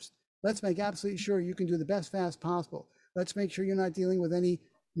first. Let's make absolutely sure you can do the best fast possible. Let's make sure you're not dealing with any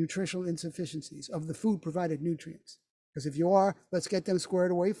nutritional insufficiencies of the food provided nutrients. Because if you are, let's get them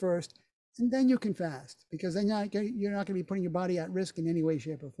squared away first, and then you can fast, because then you're not going to be putting your body at risk in any way,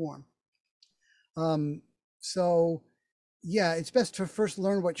 shape, or form. So yeah, it's best to first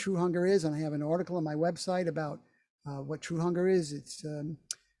learn what true hunger is. And I have an article on my website about what true hunger is. It's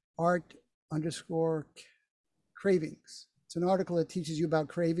art_cravings. It's an article that teaches you about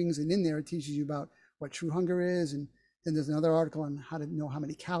cravings, and in there it teaches you about what true hunger is. And then there's another article on how to know how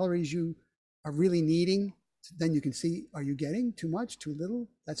many calories you are really needing. So then you can see, are you getting too much, too little?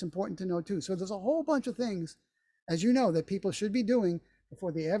 That's important to know too. So there's a whole bunch of things, as you know, that people should be doing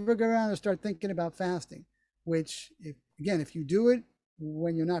before they ever go around and start thinking about fasting, which, if you do it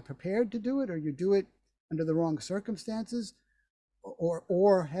when you're not prepared to do it, or you do it under the wrong circumstances,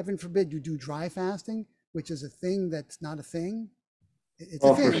 or heaven forbid, you do dry fasting, which is a thing that's not a thing. It's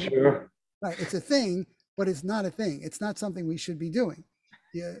a thing. For sure. Right. It's a thing, but it's not a thing. It's not something we should be doing.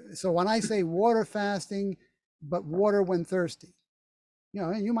 Yeah. So when I say water fasting, but water when thirsty,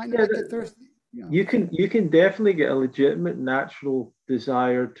 and you might not get thirsty. You can definitely get a legitimate natural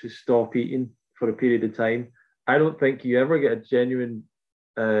desire to stop eating for a period of time. I don't think you ever get a genuine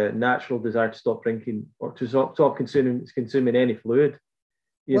natural desire to stop drinking or to stop consuming any fluid.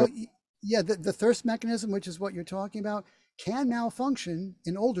 The thirst mechanism, which is what you're talking about, can malfunction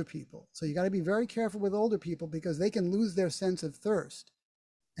in older people. So you got to be very careful with older people, because they can lose their sense of thirst.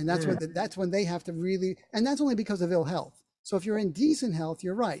 And that's when they have to really, and that's only because of ill health. So if you're in decent health,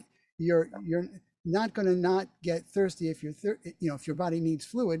 you're right. You're not going to not get thirsty if if your body needs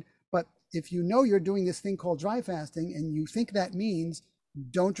fluid. But if you're doing this thing called dry fasting, and you think that means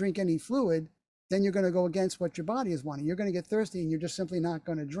don't drink any fluid, then you're going to go against what your body is wanting. You're going to get thirsty, and you're just simply not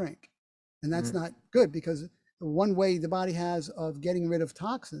going to drink. And that's not good, because one way the body has of getting rid of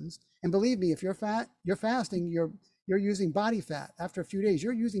toxins, and believe me, if you're fasting, you're using body fat. After a few days,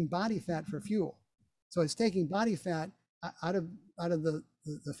 you're using body fat for fuel. So it's taking body fat out of the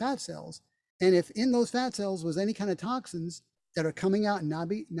fat cells. And if in those fat cells was any kind of toxins that are coming out and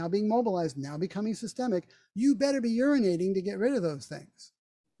now being mobilized, now becoming systemic, you better be urinating to get rid of those things.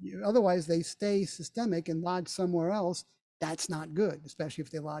 Otherwise, they stay systemic and lodge somewhere else. That's not good, especially if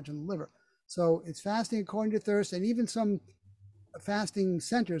they lodge in the liver. So it's fasting according to thirst. And even some fasting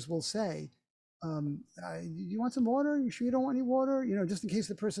centers will say, you want some water? You sure you don't want any water? Just in case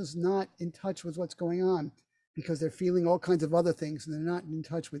the person's not in touch with what's going on, because they're feeling all kinds of other things and they're not in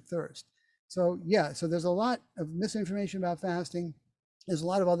touch with thirst. So so there's a lot of misinformation about fasting. There's a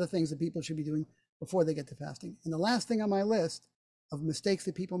lot of other things that people should be doing before they get to fasting. And the last thing on my list of mistakes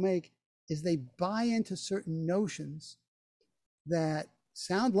that people make is they buy into certain notions that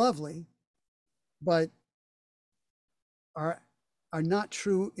sound lovely, but are not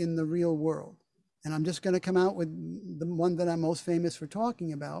true in the real world. And I'm just going to come out with the one that I'm most famous for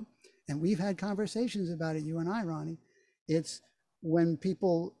talking about. And we've had conversations about it, you and I, Ronnie. It's when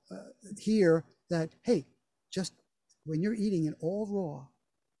people hear that, hey, just when you're eating an all raw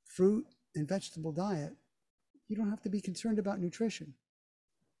fruit and vegetable diet, you don't have to be concerned about nutrition.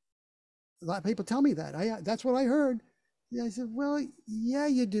 A lot of people tell me that. That's what I heard. I said, well, yeah,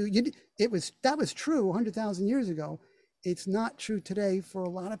 you do. That was true 100,000 years ago. It's not true today for a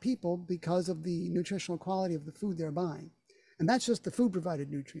lot of people because of the nutritional quality of the food they're buying. And that's just the food provided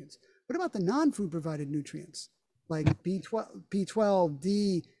nutrients. What about the non-food provided nutrients like B12,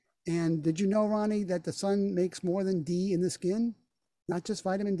 D? And did you know, Ronnie, that the sun makes more than D in the skin? Not just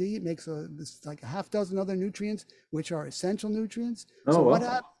vitamin D, it makes like a half dozen other nutrients, which are essential nutrients. So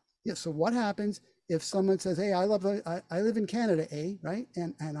what happens if someone says, hey, I live in Canada, right?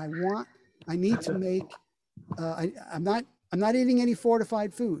 And I need to make, I'm not eating any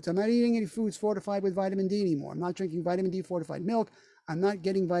fortified foods. I'm not eating any foods fortified with vitamin D anymore. I'm not drinking vitamin D fortified milk. I'm not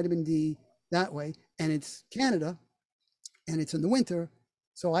getting vitamin D that way. And it's Canada, and it's in the winter,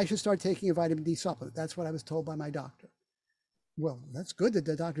 so I should start taking a vitamin D supplement. That's what I was told by my doctor. Well, that's good that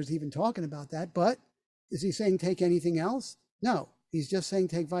the doctor's even talking about that, but is he saying take anything else? No, he's just saying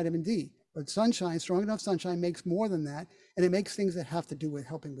take vitamin D. But sunshine, strong enough sunshine, makes more than that. And it makes things that have to do with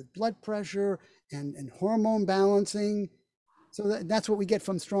helping with blood pressure and hormone balancing. So that's what we get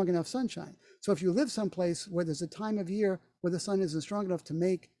from strong enough sunshine. So if you live someplace where there's a time of year where the sun isn't strong enough to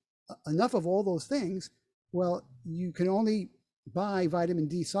make enough of all those things, well, you can only buy vitamin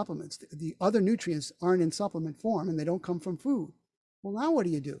D supplements. The other nutrients aren't in supplement form, and they don't come from food. Well, now what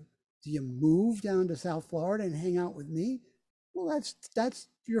do? Do you move down to South Florida and hang out with me? Well, that's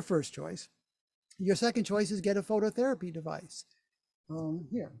your first choice. Your second choice is get a phototherapy device.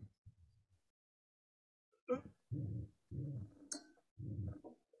 Here.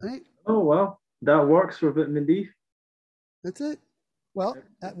 Right? Oh, well, that works for vitamin D. That's it. Well,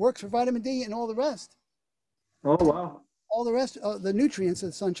 that works for vitamin D and all the rest. Oh, wow. All the rest of the nutrients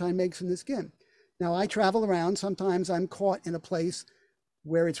that sunshine makes in the skin. Now, I travel around. Sometimes I'm caught in a place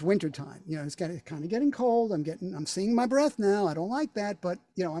where it's wintertime. It's kind of getting cold. I'm seeing my breath now. I don't like that, but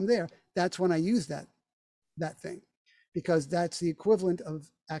I'm there. That's when I use that thing, because that's the equivalent of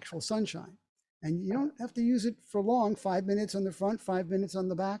actual sunshine. And you don't have to use it for long, 5 minutes on the front, 5 minutes on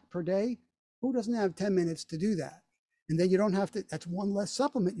the back per day. Who doesn't have 10 minutes to do that? And then you don't have to, that's one less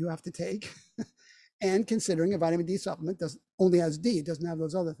supplement you have to take. And considering a vitamin D supplement only has D, it doesn't have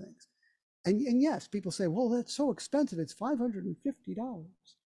those other things. And yes, people say, well, that's so expensive. It's $550.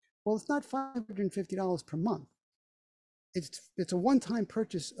 Well, it's not $550 per month. It's a one-time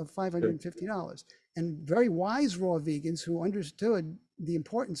purchase of $550. And very wise raw vegans who understood the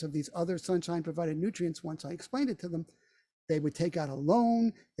importance of these other sunshine-provided nutrients, once I explained it to them, they would take out a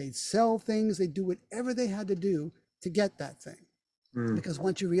loan, they'd sell things, they'd do whatever they had to do to get that thing. Because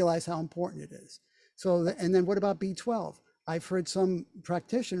once you realize how important it is. So, and then what about B12? I've heard some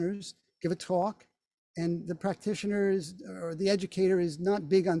practitioners give a talk, and the practitioner or the educator is not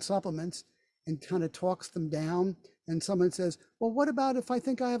big on supplements and kind of talks them down. And someone says, well, what about if I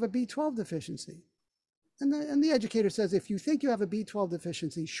think I have a B12 deficiency? And the educator says, if you think you have a B12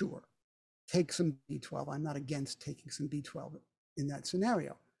 deficiency, sure, take some B12. I'm not against taking some B12 in that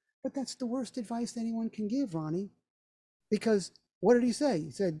scenario. But that's the worst advice anyone can give, Ronnie. Because what did he say?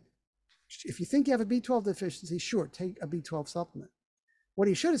 He said, if you think you have a B12 deficiency, sure, take a B12 supplement. What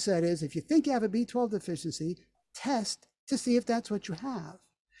he should have said is, if you think you have a B12 deficiency, test to see if that's what you have.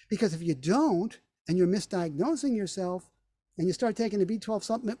 Because if you don't, and you're misdiagnosing yourself, and you start taking a B12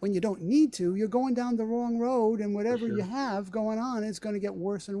 supplement when you don't need to, you're going down the wrong road, and whatever you have going on is going to get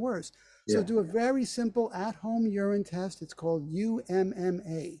worse and worse. So do a very simple at-home urine test. It's called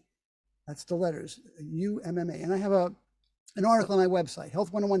UMMA. That's the letters, UMMA. And I have an article on my website,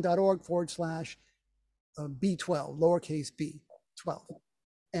 health101.org/B12, lowercase b, 12.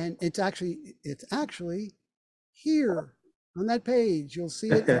 And it's actually here on that page. You'll see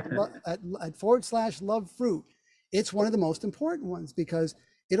it at /love fruit. It's one of the most important ones, because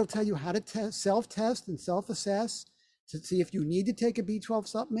it'll tell you how to self-test and self-assess to see if you need to take a B12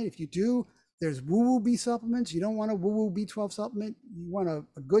 supplement. If you do, there's woo-woo B supplements. You don't want a woo-woo B12 supplement. You want a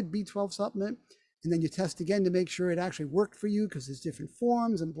good B12 supplement. And then you test again to make sure it actually worked for you, because there's different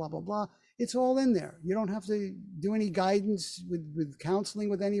forms and blah, blah, blah. It's all in there. You don't have to do any guidance with counseling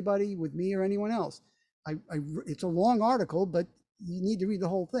with anybody, with me or anyone else. It's a long article, but you need to read the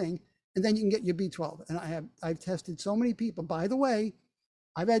whole thing. And then you can get your B12. And I've tested so many people. By the way,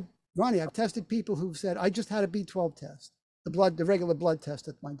 I've tested people who've said, I just had a B12 test, the regular blood test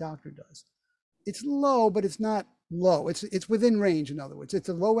that my doctor does. It's low, but it's not low. It's within range, in other words. It's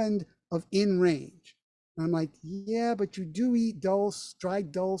a low end of in range. And I'm like, yeah, but you do eat dulse,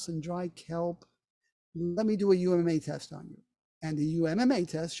 dried dulse and dried kelp. Let me do a UMMA test on you. And the UMMA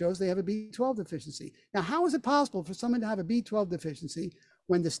test shows they have a B12 deficiency. Now, how is it possible for someone to have a B12 deficiency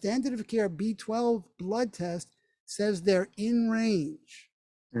when the standard of care B12 blood test says they're in range?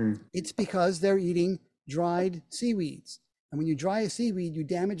 It's because they're eating dried seaweeds. And when you dry a seaweed, you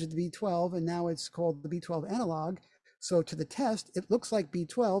damage the B12, and now it's called the B12 analog. So to the test, it looks like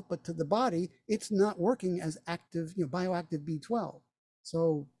B12, but to the body, it's not working as active, bioactive B12.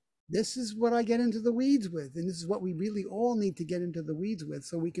 So this is what I get into the weeds with, and this is what we really all need to get into the weeds with,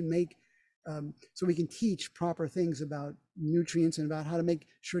 so we can teach proper things about nutrients and about how to make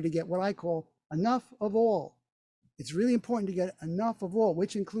sure to get what I call enough of all. It's really important to get enough of all,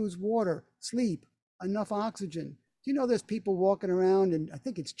 which includes water, sleep, enough oxygen. Do you know there's people walking around, and I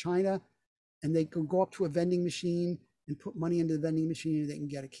think it's China, and they can go up to a vending machine and put money into the vending machine, and they can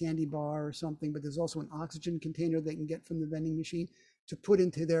get a candy bar or something, but there's also an oxygen container they can get from the vending machine to put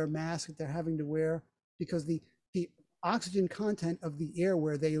into their mask that they're having to wear, because the oxygen content of the air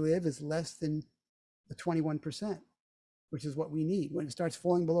where they live is less than the 21%, which is what we need. When it starts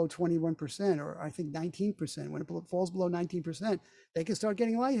falling below 21%, or I think 19%, when it falls below 19%, they can start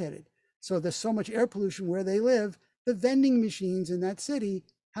getting lightheaded. So there's so much air pollution where they live. The vending machines in that city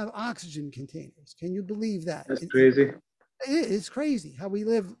have oxygen containers. Can you believe that? That's crazy. It's crazy how we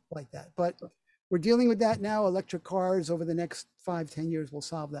live like that. But we're dealing with that now. Electric cars over the next 5-10 years will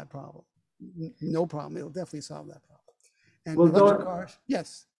solve that problem. No problem. It'll definitely solve that problem. And electric cars,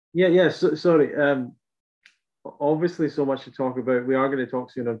 yes. Yeah. So, sorry. Obviously, so much to talk about. We are going to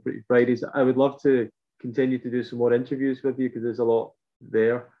talk soon on Pretty Fridays. I would love to continue to do some more interviews with you, because there's a lot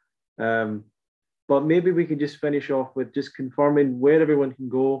there. But maybe we can just finish off with just confirming where everyone can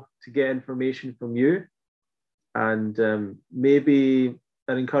go to get information from you, and maybe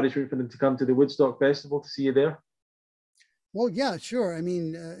an encouragement for them to come to the Woodstock Festival to see you there. Well, yeah, sure. I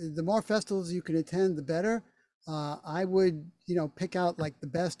mean, the more festivals you can attend, the better. I would, pick out like the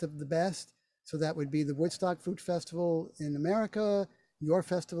best of the best. So that would be the Woodstock Fruit Festival in America, your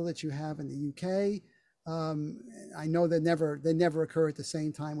festival that you have in the UK. I know they never occur at the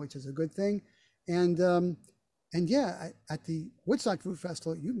same time, which is a good thing. And yeah, at the Woodstock Fruit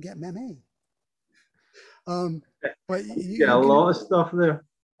Festival, you can get meme. But Yeah, a you can. lot of stuff there.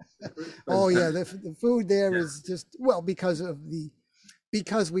 Oh yeah, Fantastic. the food there Yeah. is just, well, because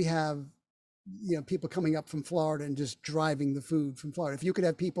we have people coming up from Florida and just driving the food from Florida. If you could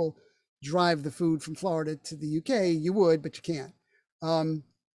have people drive the food from Florida to the UK, you would, but you can't. Um,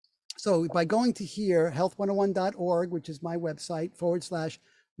 so by going to here, health101.org, which is my website,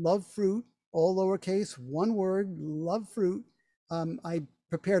 /love fruit, all lowercase, one word, love fruit. I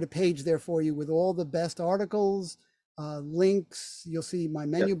prepared a page there for you with all the best articles, links. You'll see my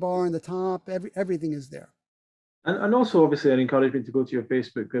Yeah. menu bar on the top. Everything is there. And also, obviously, an encouragement to go to your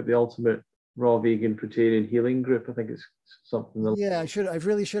Facebook group, the Ultimate Raw Vegan Fruitarian Healing Group. I think it's something. Yeah, I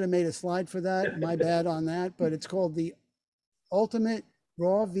really should have made a slide for that. My bad on that, but it's called the Ultimate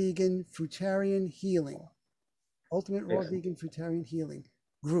Raw Vegan Fruitarian Healing. Ultimate Raw Excellent. Vegan Fruitarian Healing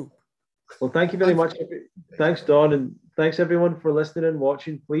Group. Well, thank you very much. Thanks, Don, and thanks everyone for listening and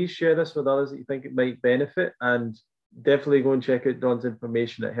watching. Please share this with others that you think it might benefit, and definitely go and check out Don's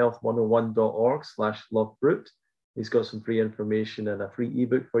information at health101.org/lovefruit. He's got some free information and a free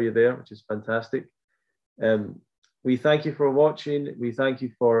ebook for you there, which is fantastic. We thank you for watching. We thank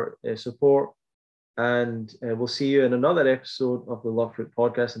you for support, and we'll see you in another episode of the Love Fruit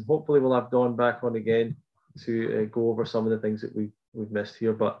podcast. And hopefully, we'll have Don back on again to go over some of the things that we've missed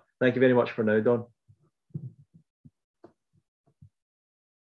here. But thank you very much for now, Don.